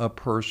case, a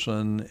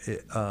person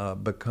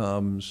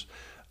becomes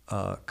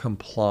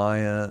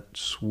compliant,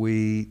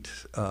 sweet,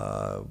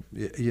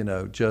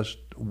 just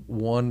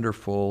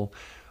wonderful.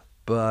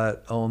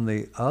 But on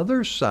the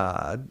other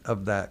side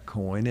of that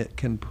coin, it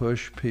can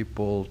push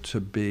people to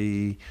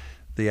be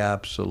the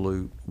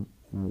absolute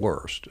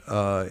worst.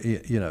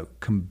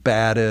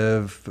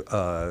 Combative,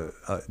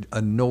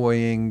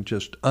 annoying,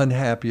 just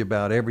unhappy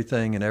about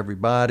everything and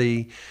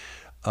everybody.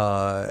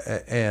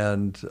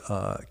 And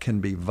can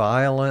be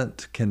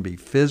violent, can be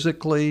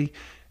physically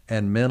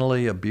and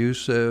mentally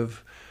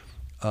abusive.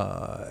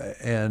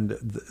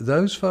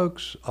 Those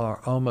folks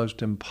are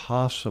almost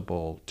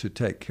impossible to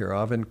take care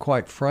of. And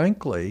quite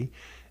frankly,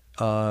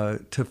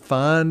 to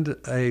find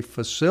a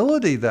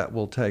facility that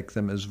will take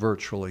them is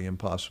virtually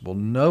impossible.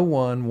 No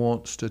one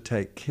wants to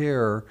take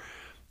care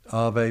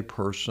of a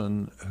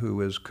person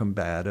who is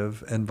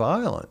combative and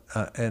violent.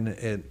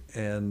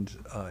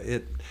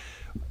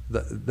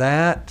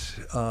 That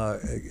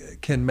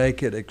can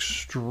make it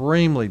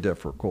extremely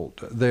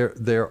difficult.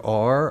 There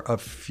are a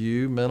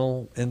few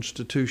mental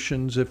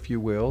institutions, if you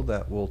will,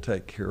 that will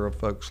take care of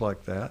folks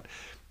like that.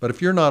 But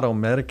if you're not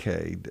on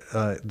Medicaid,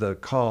 the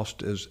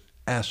cost is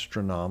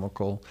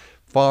astronomical,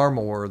 far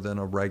more than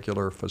a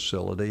regular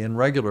facility. And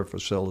regular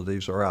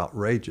facilities are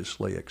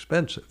outrageously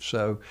expensive.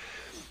 So,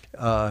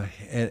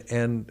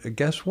 and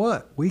guess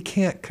what? We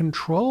can't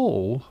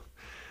control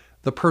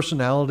the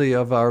personality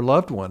of our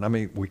loved one. I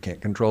mean, we can't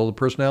control the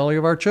personality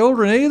of our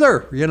children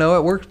either.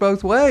 It works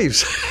both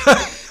ways.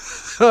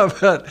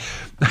 but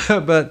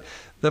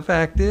the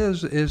fact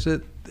is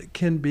it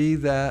can be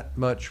that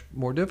much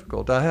more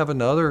difficult. I have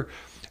another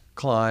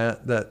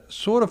client that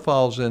sort of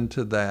falls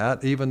into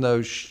that, even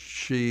though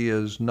she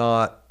is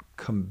not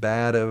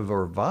combative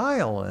or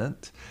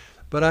violent.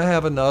 But I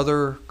have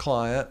another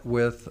client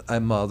with a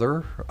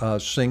mother, a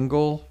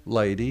single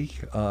lady,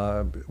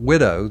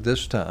 widow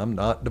this time,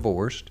 not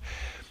divorced,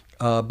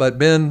 but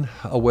been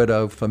a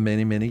widow for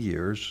many, many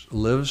years,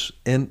 lives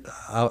in,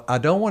 I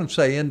don't want to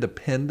say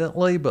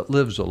independently, but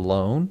lives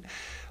alone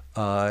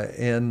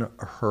in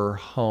her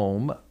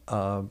home,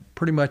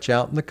 pretty much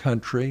out in the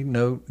country,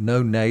 no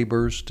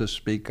neighbors to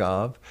speak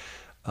of,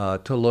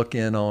 to look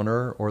in on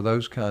her or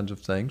those kinds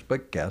of things.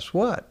 But guess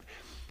what?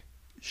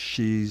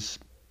 She's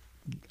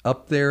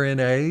up there in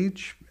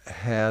age,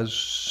 has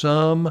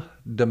some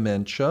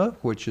dementia,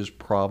 which is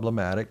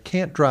problematic,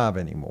 can't drive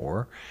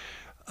anymore,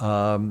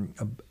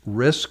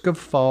 risk of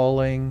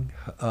falling,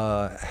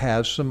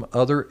 has some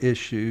other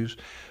issues,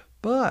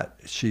 but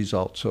she's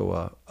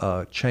also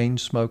a chain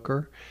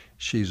smoker.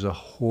 She's a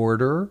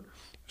hoarder.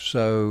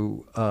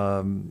 So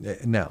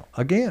now,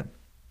 again,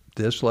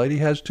 this lady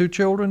has 2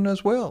 children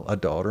as well, a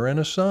daughter and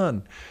a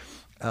son.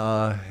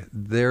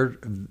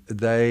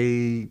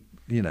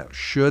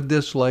 Should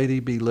this lady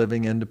be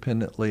living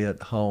independently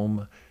at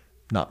home?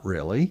 Not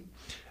really.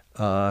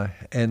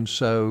 And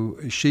so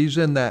she's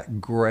in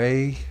that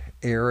gray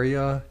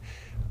area.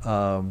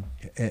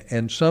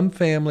 And some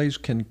families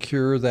can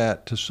cure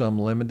that to some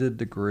limited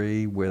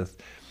degree with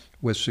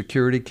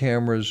security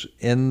cameras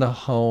in the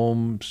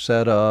home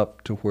set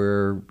up to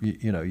where,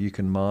 you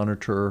can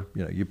monitor,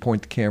 you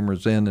point the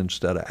cameras in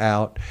instead of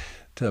out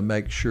to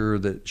make sure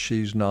that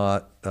she's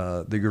not,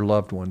 that your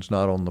loved one's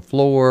not on the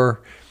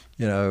floor,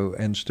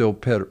 and still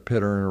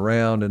pittering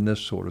around and this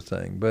sort of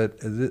thing. But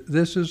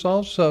this is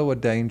also a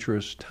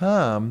dangerous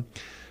time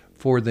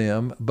for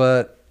them.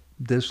 But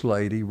this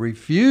lady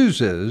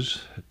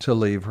refuses to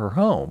leave her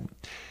home.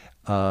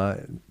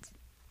 And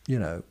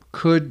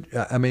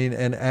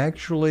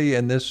actually,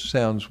 and this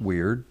sounds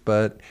weird,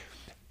 but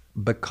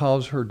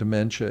because her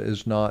dementia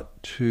is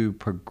not too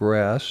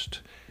progressed,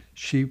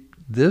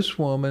 this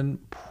woman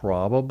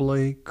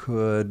probably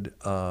could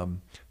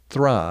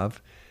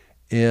thrive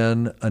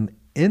in an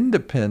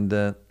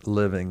independent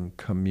living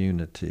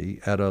community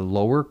at a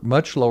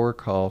much lower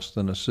cost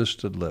than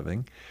assisted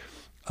living.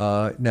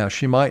 Now,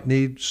 she might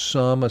need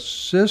some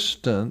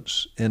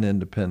assistance in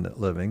independent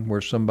living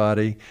where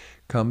somebody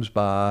comes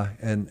by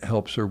and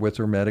helps her with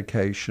her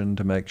medication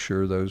to make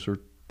sure those are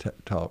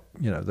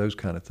those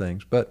kind of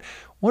things. But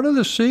one of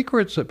the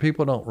secrets that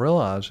people don't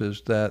realize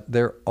is that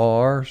there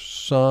are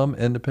some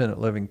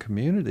independent living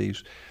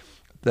communities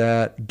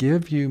that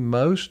give you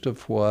most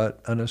of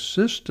what an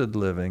assisted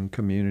living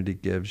community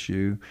gives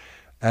you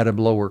at a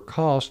lower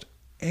cost,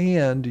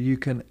 and you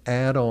can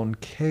add on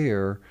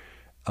care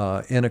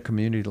in a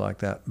community like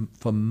that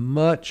for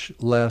much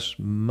less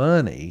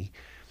money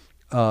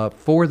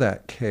for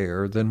that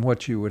care than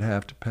what you would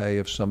have to pay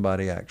if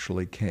somebody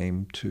actually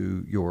came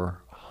to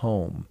your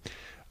home.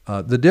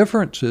 The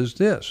difference is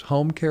this: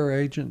 home care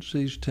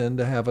agencies tend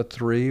to have a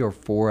 3 or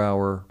 4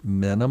 hour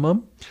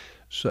minimum.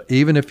 So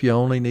even if you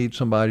only need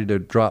somebody to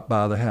drop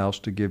by the house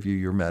to give you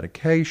your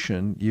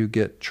medication, you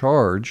get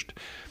charged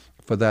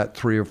for that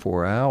 3 or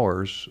 4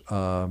 hours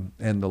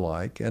and the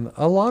like. And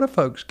a lot of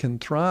folks can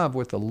thrive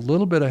with a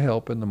little bit of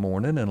help in the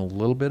morning and a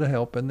little bit of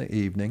help in the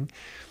evening.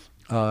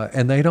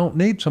 And they don't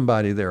need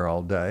somebody there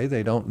all day.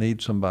 They don't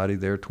need somebody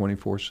there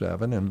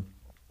 24/7. And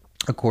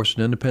of course,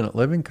 an independent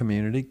living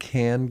community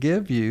can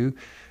give you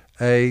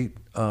a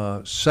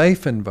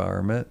safe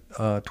environment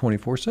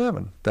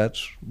 24/7.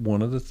 That's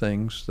one of the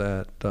things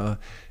that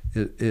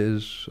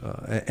is,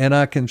 and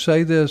I can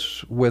say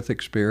this with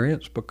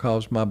experience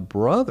because my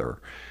brother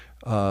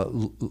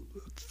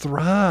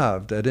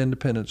thrived at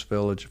Independence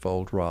Village of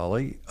Old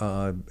Raleigh,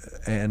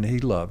 and he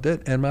loved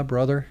it. And my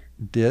brother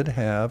did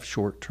have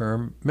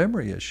short-term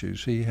memory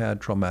issues. He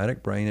had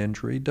traumatic brain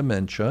injury,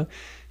 dementia.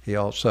 He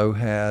also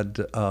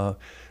had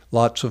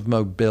lots of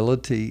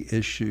mobility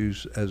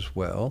issues as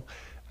well.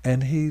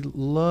 And he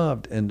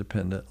loved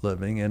independent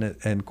living,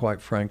 and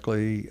quite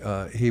frankly,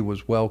 he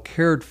was well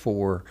cared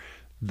for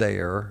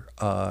there,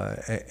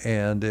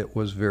 and it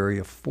was very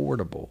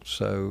affordable.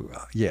 So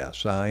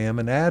yes, I am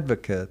an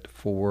advocate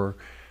for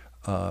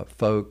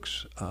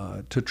folks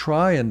to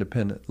try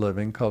independent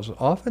living, because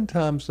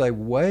oftentimes they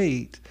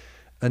wait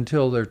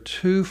until they're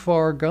too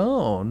far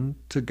gone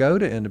to go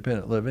to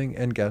independent living,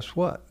 and guess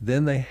what?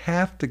 Then they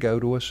have to go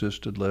to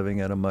assisted living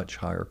at a much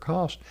higher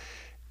cost.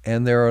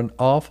 And there are an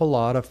awful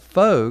lot of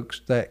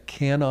folks that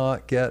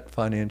cannot get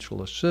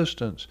financial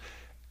assistance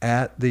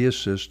at the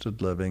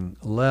assisted living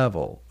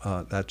level.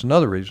 That's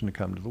another reason to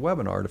come to the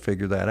webinar, to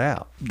figure that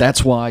out.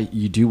 That's why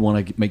you do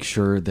want to make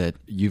sure that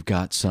you've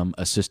got some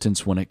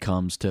assistance when it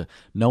comes to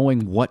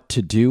knowing what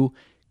to do.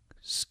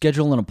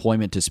 Schedule an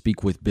appointment to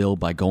speak with Bill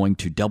by going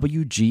to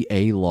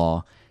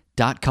WGALaw.com,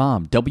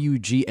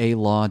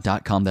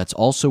 WGALaw.com. That's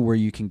also where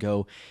you can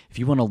go if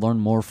you want to learn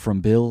more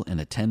from Bill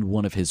and attend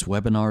one of his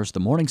webinars.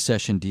 The morning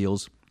session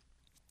deals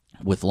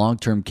with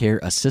long-term care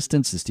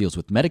assistance. This deals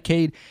with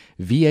Medicaid,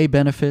 VA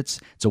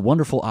benefits. It's a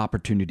wonderful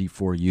opportunity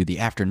for you. The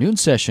afternoon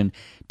session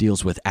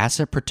deals with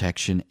asset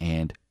protection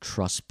and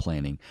trust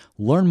planning.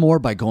 Learn more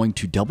by going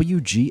to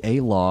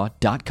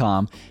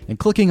WGALaw.com and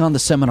clicking on the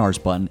seminars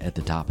button at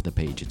the top of the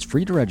page. It's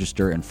free to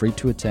register and free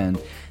to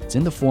attend. It's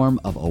in the form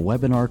of a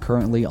webinar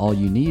currently. All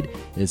you need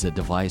is a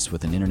device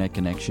with an internet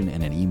connection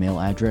and an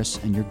email address,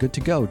 and you're good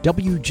to go.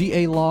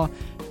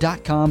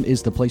 WGALaw.com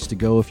is the place to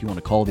go if you want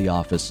to call the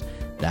office.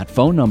 That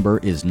phone number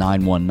is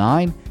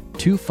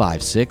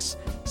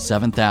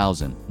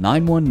 919-256-7000.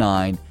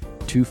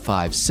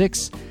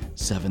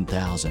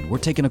 919-256-7000. We're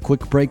taking a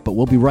quick break, but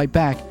we'll be right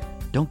back.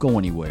 Don't go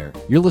anywhere.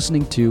 You're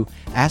listening to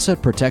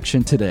Asset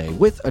Protection Today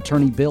with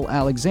attorney Bill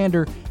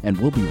Alexander, and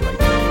we'll be right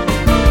back.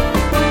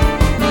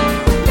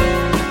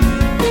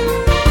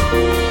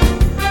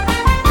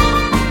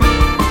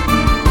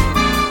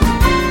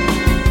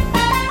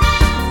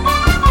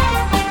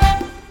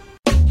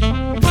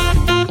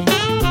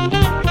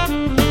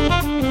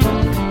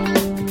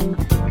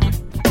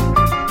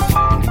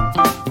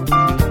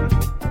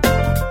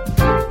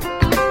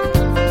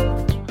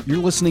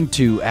 Listening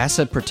to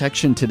Asset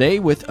Protection Today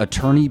with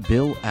attorney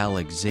Bill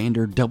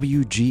Alexander.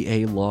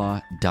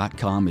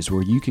 WGALaw.com is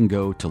where you can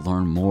go to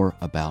learn more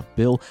about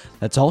Bill.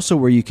 That's also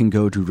where you can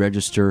go to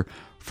register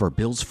for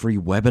Bill's free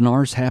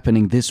webinars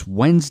happening this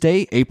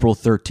Wednesday, April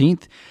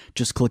 13th.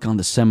 Just click on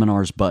the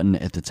seminars button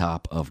at the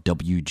top of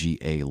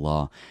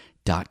WGALaw.com.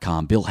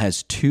 Bill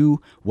has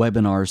 2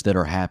 webinars that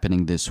are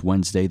happening this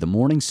Wednesday. The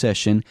morning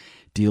session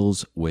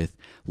deals with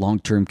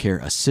long-term care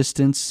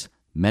assistance,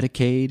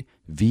 Medicaid,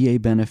 VA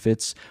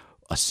benefits,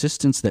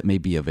 assistance that may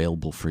be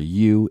available for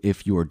you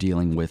if you are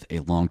dealing with a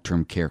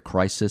long-term care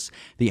crisis.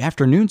 The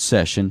afternoon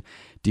session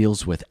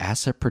deals with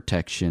asset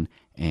protection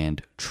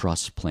and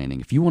trust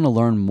planning. If you want to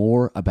learn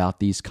more about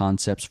these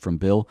concepts from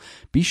Bill,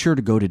 be sure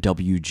to go to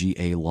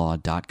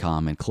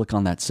WGALaw.com and click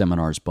on that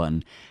seminars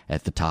button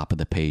at the top of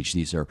the page.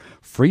 These are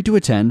free to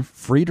attend,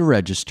 free to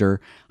register,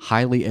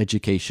 highly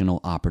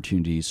educational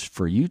opportunities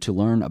for you to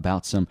learn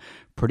about some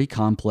pretty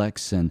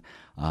complex and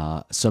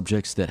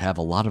subjects that have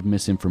a lot of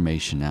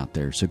misinformation out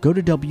there. So go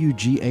to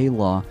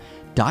WGALaw.com,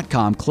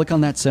 click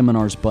on that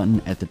seminars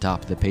button at the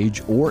top of the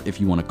page, or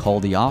if you want to call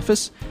the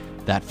office,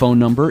 that phone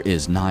number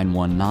is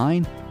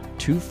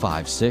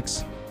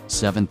 919-256-7000.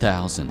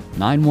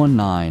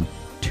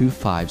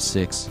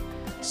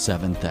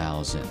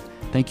 919-256-7000.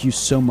 Thank you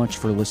so much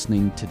for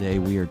listening today.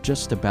 We are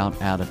just about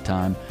out of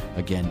time.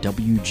 Again,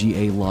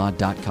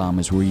 WGALaw.com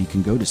is where you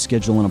can go to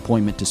schedule an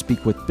appointment to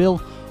speak with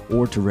Bill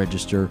or to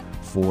register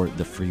for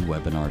the free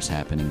webinars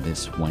happening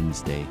this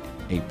Wednesday,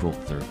 April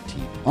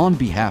 13th. On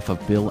behalf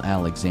of Bill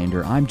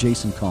Alexander, I'm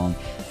Jason Kong,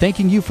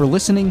 thanking you for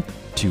listening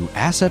to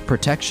Asset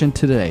Protection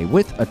Today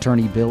with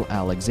attorney Bill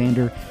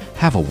Alexander.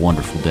 Have a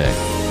wonderful day.